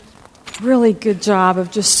really, really good job of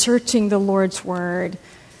just searching the Lord's Word.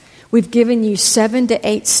 We've given you 7 to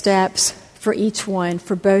 8 steps for each one,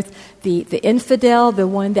 for both the infidel, the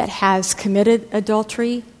one that has committed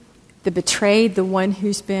adultery, the betrayed, the one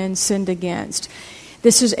who's been sinned against.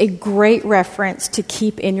 This is a great reference to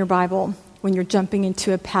keep in your Bible when you're jumping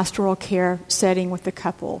into a pastoral care setting with a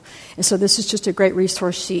couple. And so this is just a great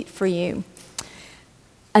resource sheet for you.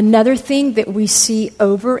 Another thing that we see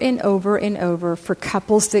over and over and over for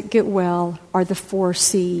couples that get well are the 4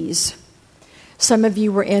 C's. Some of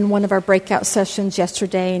you were in one of our breakout sessions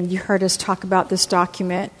yesterday and you heard us talk about this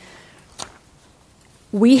document.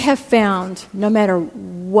 We have found, no matter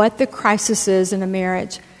what the crisis is in a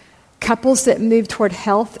marriage, couples that move toward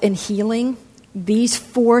health and healing, these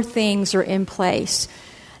 4 things are in place.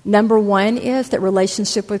 Number 1 is that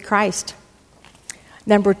relationship with Christ.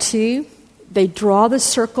 Number 2, they draw the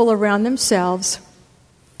circle around themselves.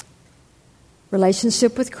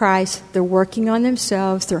 Relationship with Christ, they're working on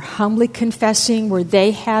themselves, they're humbly confessing where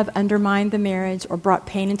they have undermined the marriage or brought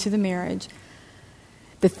pain into the marriage.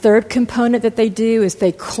 The third component that they do is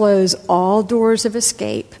they close all doors of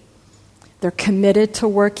escape. They're committed to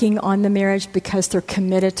working on the marriage because they're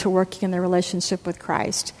committed to working in their relationship with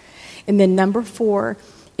Christ. And then number 4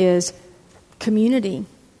 is community.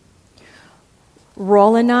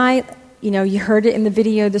 Roll and I, you heard it in the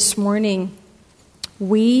video this morning,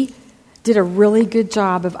 we did a really good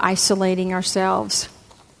job of isolating ourselves.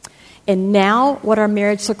 And now what our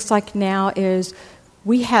marriage looks like now is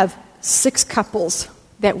we have 6 couples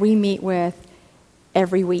that we meet with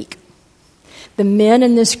every week. The men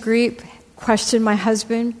in this group question my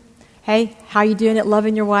husband, hey, how are you doing at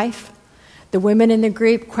loving your wife? The women in the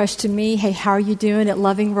group question me, hey, how are you doing at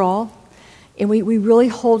loving Raul? And we really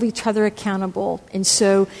hold each other accountable. And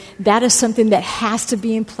so that is something that has to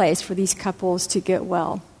be in place for these couples to get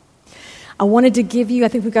well. I wanted to give you, I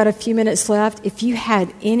think we've got a few minutes left. If you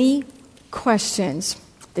had any questions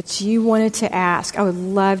that you wanted to ask, I would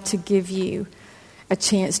love to give you a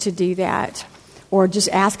chance to do that. Or just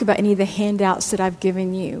ask about any of the handouts that I've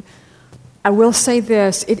given you. I will say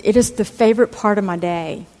this, it is the favorite part of my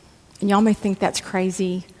day. And y'all may think that's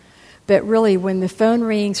crazy. But really, when the phone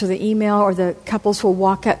rings or the email or the couples will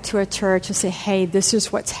walk up to a church and say, hey, this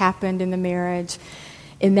is what's happened in the marriage.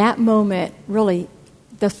 In that moment, really,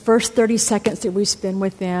 the first 30 seconds that we spend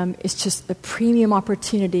with them is just a premium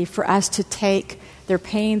opportunity for us to take their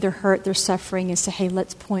pain, their hurt, their suffering, and say, hey,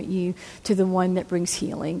 let's point you to the one that brings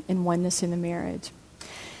healing and oneness in the marriage.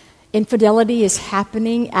 Infidelity is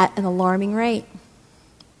happening at an alarming rate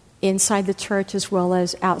inside the church as well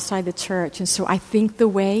as outside the church. And so I think the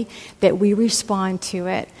way that we respond to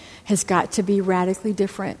it has got to be radically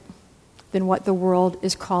different than what the world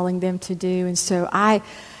is calling them to do. And so I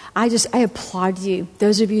applaud you,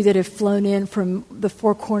 those of you that have flown in from the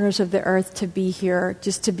 4 corners of the earth to be here,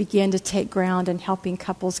 just to begin to take ground in helping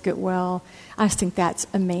couples get well. I just think that's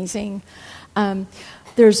amazing.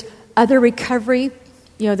 There's other recovery.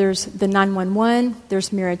 There's the 911,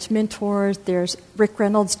 there's Marriage Mentors, there's Rick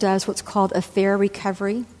Reynolds does what's called affair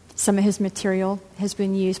recovery. Some of his material has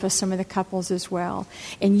been used by some of the couples as well.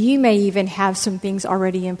 And you may even have some things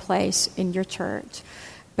already in place in your church.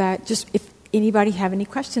 But just if anybody have any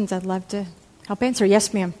questions, I'd love to help answer.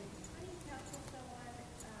 Yes, ma'am.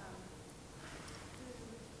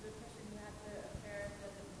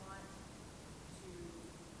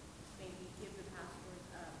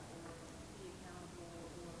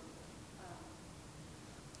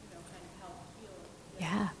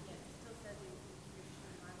 Yeah.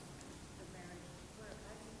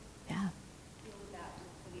 Yeah.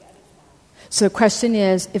 So the question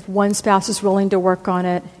is, if one spouse is willing to work on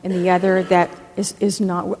it and the other that is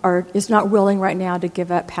not willing right now to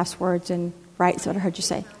give up passwords and rights, what I heard you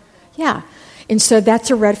say. Yeah. And so that's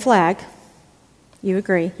a red flag. You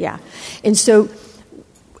agree? Yeah. And so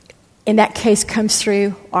in that case comes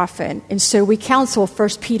through often. And so we counsel 1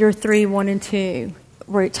 Peter 3, 1 and 2.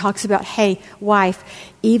 Where it talks about, hey,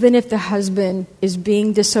 wife, even if the husband is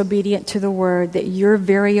being disobedient to the word, that your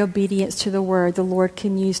very obedience to the word, the Lord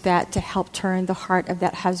can use that to help turn the heart of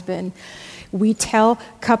that husband. We tell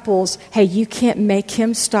couples, hey, you can't make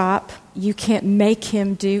him stop. You can't make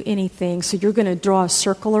him do anything. So you're going to draw a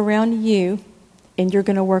circle around you, and you're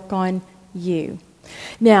going to work on you.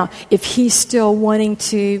 Now, if he's still wanting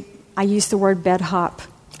to, I use the word bed hop.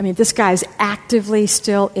 I mean, if this guy is actively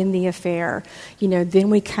still in the affair, then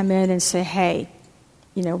we come in and say, hey,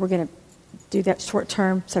 we're going to do that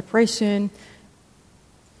short-term separation.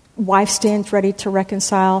 Wife stands ready to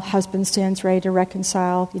reconcile. Husband stands ready to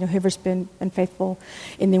reconcile, whoever's been unfaithful.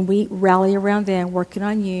 And then we rally around them, working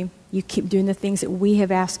on you. You keep doing the things that we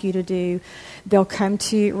have asked you to do. They'll come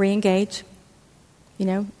to re-engage.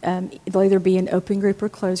 They'll either be an open group or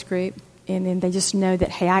closed group. And then they just know that,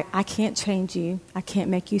 hey, I can't change you. I can't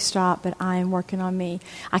make you stop, but I am working on me.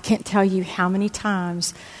 I can't tell you how many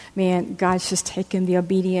times, man, God's just taken the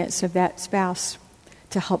obedience of that spouse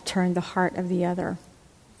to help turn the heart of the other.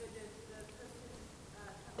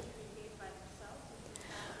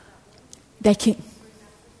 They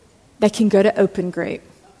can go to open group.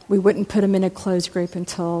 We wouldn't put them in a closed group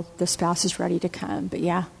until the spouse is ready to come. But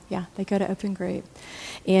yeah, they go to open group.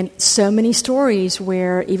 And so many stories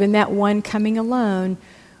where even that one coming alone,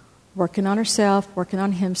 working on herself, working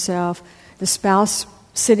on himself, the spouse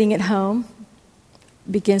sitting at home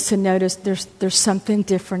begins to notice there's something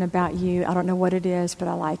different about you. I don't know what it is, but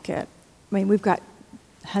I like it. I mean, we've got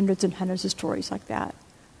hundreds and hundreds of stories like that.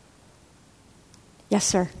 Yes,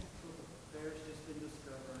 sir.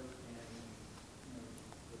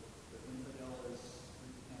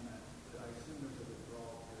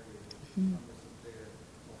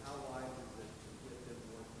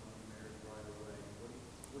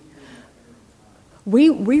 We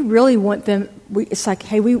really want them, it's like,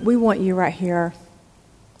 hey, we want you right here.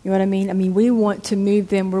 You know what I mean? I mean, we want to move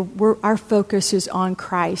them. Our focus is on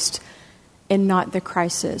Christ and not the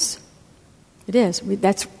crisis. It is.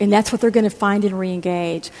 That's what they're going to find in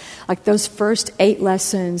Reengage. Like those first 8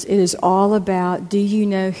 lessons, it is all about, do you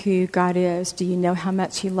know who God is? Do you know how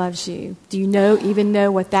much He loves you? Do you even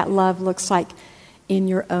know what that love looks like in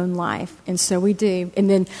your own life? And so we do. And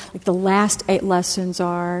then like the last 8 lessons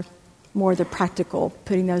are more the practical,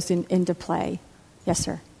 putting those into play. Yes,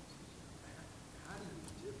 sir. How do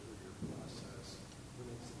you differ your process when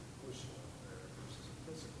it's an emotional affair versus a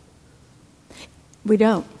physical affair? We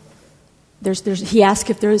don't. He asked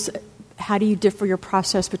if there's, how do you differ your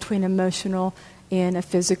process between emotional and a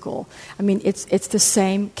physical? I mean, it's the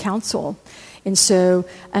same counsel. And so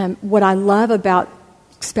what I love about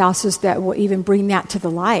spouses that will even bring that to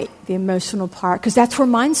the light, the emotional part, because that's where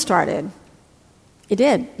mine started. It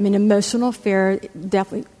did. I mean, emotional affair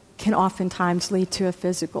definitely can oftentimes lead to a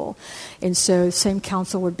physical. And so the same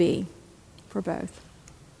counsel would be for both.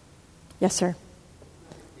 Yes, sir.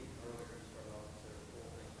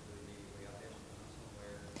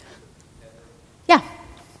 Yeah.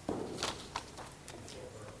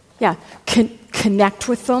 Yeah. Connect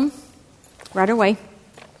with them right away.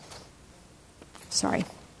 Sorry.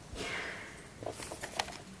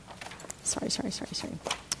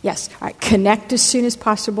 Yes. All right. Connect as soon as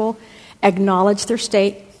possible. Acknowledge their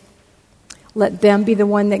state. Let them be the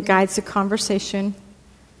one that guides the conversation.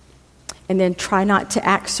 And then try not to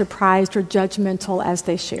act surprised or judgmental as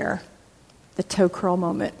they share. The toe curl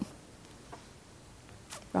moment.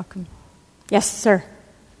 Welcome. Yes, sir.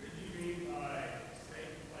 What do you mean by safe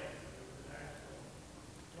place?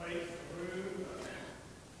 An actual place, room?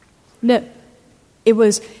 No, it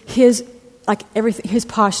was his, like everything, his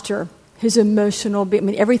posture, his emotional, I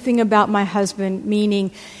mean, everything about my husband,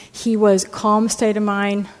 meaning he was calm state of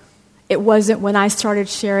mind. It wasn't when I started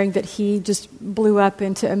sharing that he just blew up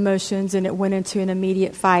into emotions and it went into an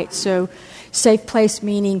immediate fight. So safe place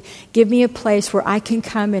meaning give me a place where I can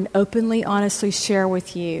come and openly, honestly share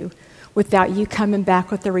with you without you coming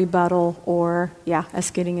back with a rebuttal or,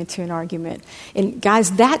 us getting into an argument. And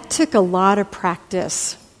guys, that took a lot of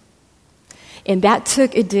practice. And it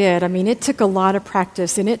took a lot of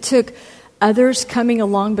practice. And it took others coming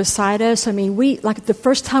along beside us. I mean, the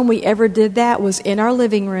first time we ever did that was in our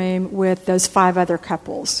living room with those 5 other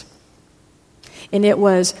couples. And it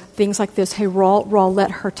was things like this, hey, Raul,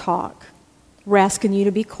 let her talk. We're asking you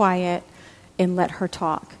to be quiet and let her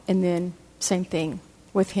talk. And then same thing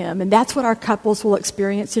with him. And that's what our couples will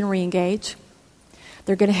experience in Reengage.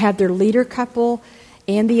 They're going to have their leader couple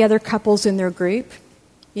and the other couples in their group,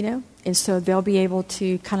 and so they'll be able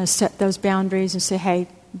to kind of set those boundaries and say, hey,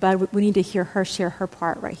 bud, we need to hear her share her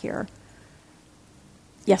part right here.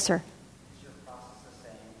 Yes, sir. Is your process the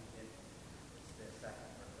same if it's the second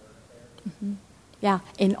or third affair? Mm-hmm. Yeah,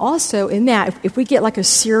 and also in that, if we get like a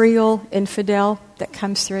serial infidel that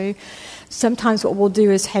comes through, sometimes what we'll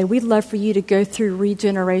do is, hey, we'd love for you to go through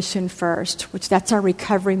regeneration first, which that's our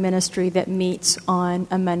recovery ministry that meets on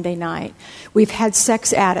a Monday night. We've had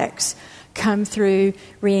sex addicts come through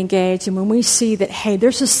Reengage, and when we see that, hey,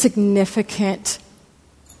 there's a significant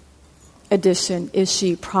addiction,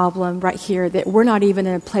 issue, problem right here that we're not even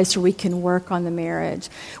in a place where we can work on the marriage,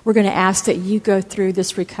 we're going to ask that you go through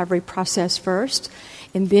this recovery process first,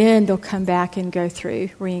 and then they'll come back and go through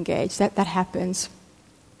Reengage. That happens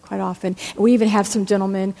quite often. We even have some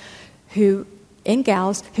gentlemen and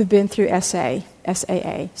gals who've been through SAA,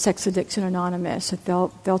 Sex Addiction Anonymous. So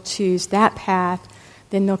they'll choose that path,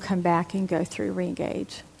 then they'll come back and go through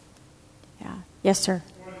Reengage. Yeah. Yes, sir.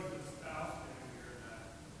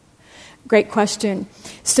 Great question.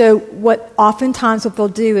 So what they'll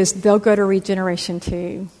do is they'll go to Regeneration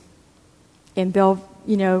 2. And they'll,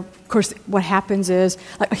 of course, what happens is,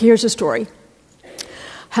 like, here's a story.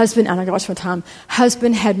 Husband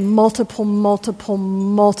had multiple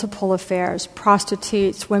affairs,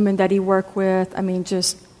 prostitutes, women that he worked with,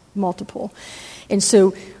 just multiple. And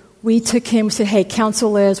so we took him and said, hey,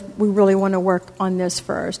 counsel is, we really want to work on this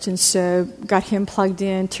first. And so got him plugged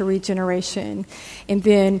in to Regeneration. And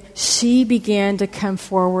then she began to come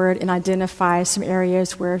forward and identify some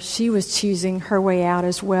areas where she was choosing her way out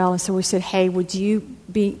as well. And so we said, hey, would you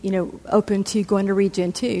be, open to going to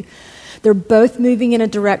Regen 2? They're both moving in a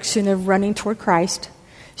direction of running toward Christ.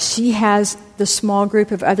 She has the small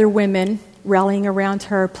group of other women rallying around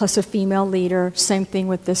her, plus a female leader. Same thing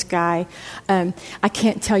with this guy. I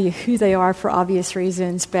can't tell you who they are for obvious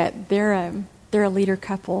reasons, but they're a leader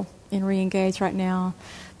couple in Reengage right now.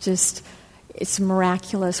 Just, it's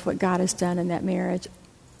miraculous what God has done in that marriage.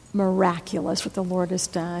 Miraculous what the Lord has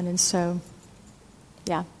done. And so,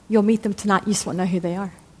 yeah, you'll meet them tonight. You just won't know who they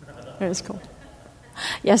are. It was cool.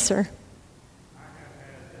 Yes, sir.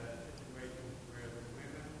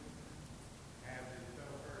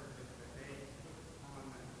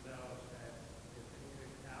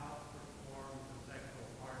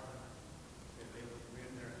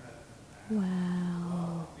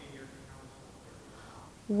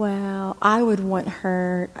 Well, I would want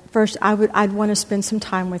her, first I'd want to spend some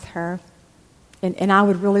time with her. And I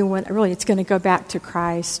would really, it's going to go back to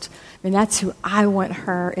Christ. That's who I want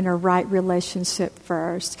her in a right relationship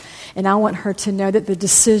first. And I want her to know that the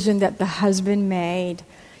decision that the husband made,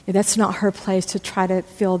 that's not her place to try to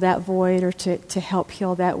fill that void or to help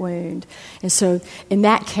heal that wound. And so in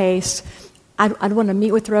that case, I'd want to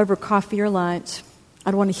meet with her over coffee or lunch.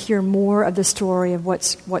 I'd want to hear more of the story of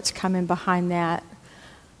what's coming behind that.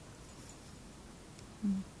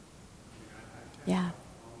 Yeah.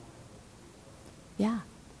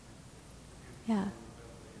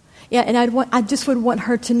 Yeah, and I just would want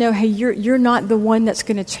her to know, hey, you're not the one that's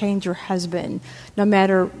going to change your husband. No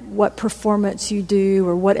matter what performance you do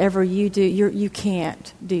or whatever you do, you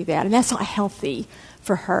can't do that, and that's not healthy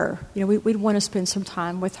for her. We'd want to spend some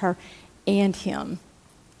time with her and him.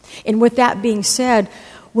 And with that being said,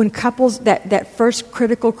 when couples that first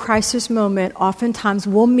critical crisis moment, oftentimes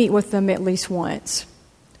we'll meet with them at least once.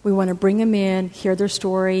 We want to bring them in, hear their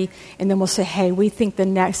story, and then we'll say, hey, we think the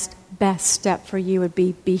next best step for you would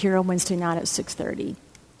be here on Wednesday night at 6:30.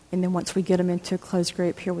 And then once we get them into a closed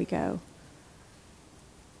group, here we go.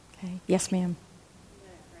 Okay. Yes, ma'am.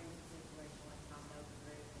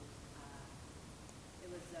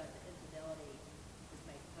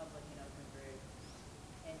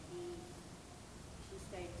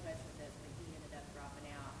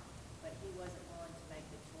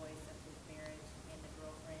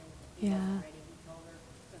 Yeah. He told her,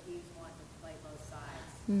 so he was wanting to play both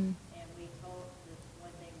sides. And we told, the one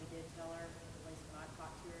thing we did tell her, at least when I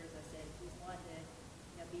talked to her, is I said, if he's wanting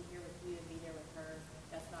to be here with you and be there with her,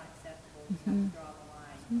 that's not acceptable. You have to draw the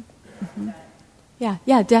line.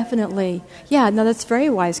 Yeah, definitely. Yeah, no, that's very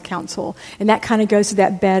wise counsel. And that kind of goes to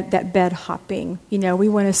that bed hopping. We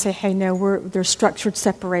want to say, hey, no, there's structured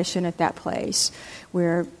separation at that place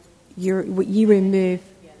where you remove,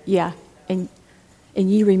 and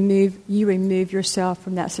you remove yourself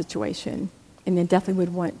from that situation. And then definitely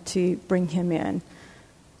would want to bring him in.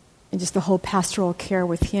 And just the whole pastoral care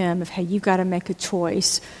with him of, hey, you've got to make a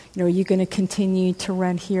choice. Are you going to continue to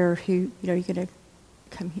run here? You're going to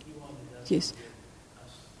come here? Just,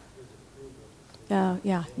 oh,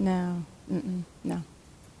 yeah, no. No.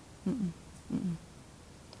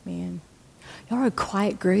 Man. Y'all are a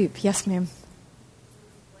quiet group. Yes, ma'am.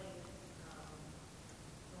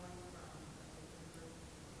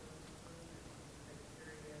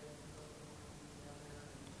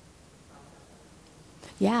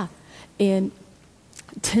 Yeah, and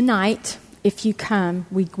tonight, if you come,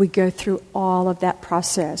 we go through all of that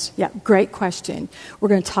process. Yeah, great question. We're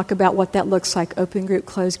going to talk about what that looks like, open group,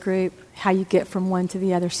 closed group, how you get from one to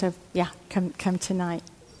the other. So, yeah, come tonight.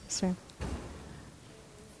 So.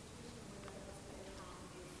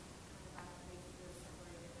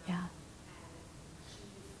 Yeah.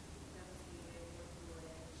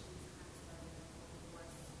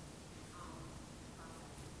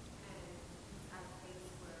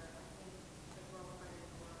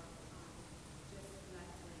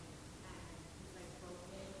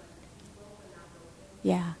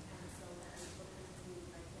 Yeah.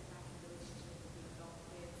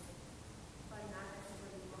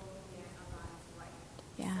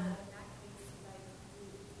 Yeah.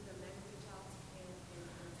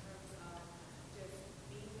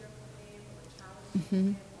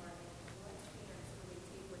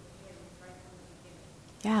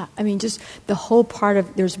 Yeah, I mean, just the whole part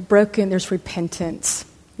of there's repentance,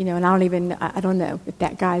 and I don't know if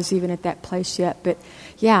that guy's even at that place yet, but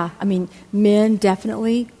yeah, I mean, men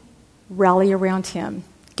definitely rally around him,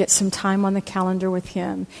 get some time on the calendar with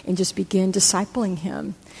him, and just begin discipling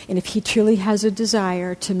him. And if he truly has a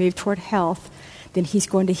desire to move toward health, then he's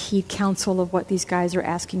going to heed counsel of what these guys are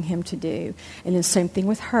asking him to do. And the same thing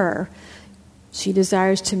with her. She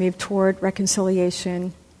desires to move toward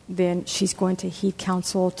reconciliation, then she's going to heed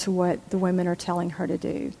counsel to what the women are telling her to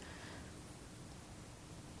do.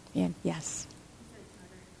 And yes.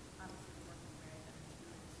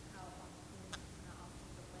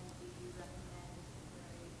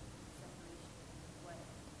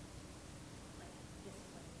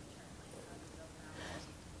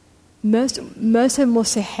 Most of them will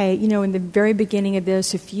say, hey, in the very beginning of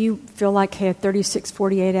this, if you feel like, hey, a 36,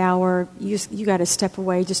 48 hour, you got to step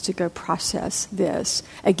away just to go process this.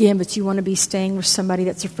 Again, but you want to be staying with somebody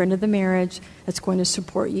that's a friend of the marriage that's going to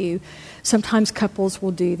support you. Sometimes couples will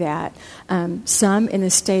do that. Some in the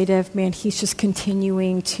state of, man, he's just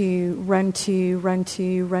continuing to run to.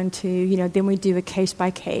 Then we do a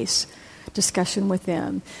case-by-case discussion with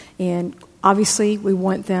them. And obviously, we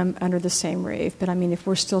want them under the same roof. But, I mean, if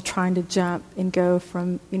we're still trying to jump and go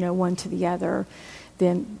from, one to the other,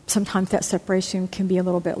 then sometimes that separation can be a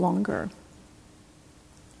little bit longer.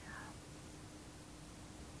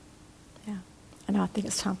 Yeah. I know, I think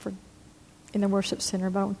it's time for in the worship center,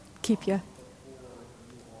 but I'll keep you.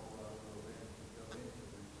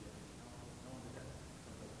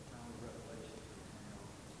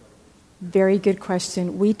 Very good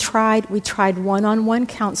question. We tried one-on-one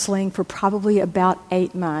counseling for probably about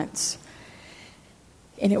 8 months.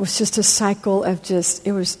 And it was just a cycle of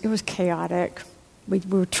it was chaotic. We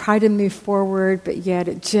tried to move forward, but yet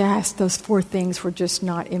those 4 things were just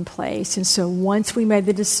not in place. And so once we made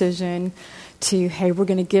the decision to, hey, we're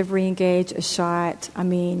going to give Reengage a shot, I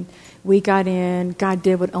mean, we got in, God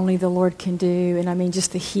did what only the Lord can do, and I mean,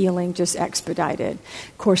 just the healing just expedited.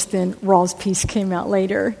 Of course, then Raw's piece came out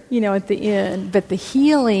later, at the end. But the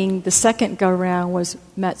healing, the second go-round, was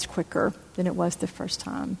much quicker than it was the first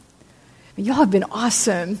time. Y'all have been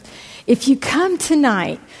awesome. If you come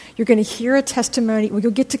tonight, you're going to hear a testimony. Well,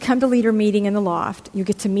 you'll get to come to leader meeting in the loft. You'll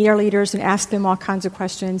get to meet our leaders and ask them all kinds of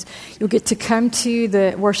questions. You'll get to come to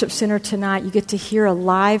the worship center tonight. You get to hear a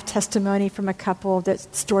live testimony from a couple. That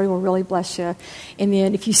story will really bless you. And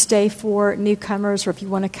then if you stay for newcomers, or if you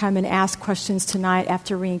want to come and ask questions tonight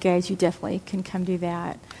after Reengage, you definitely can come do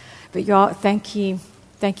that. But y'all, thank you.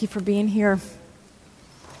 Thank you for being here.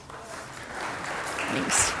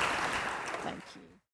 Thanks.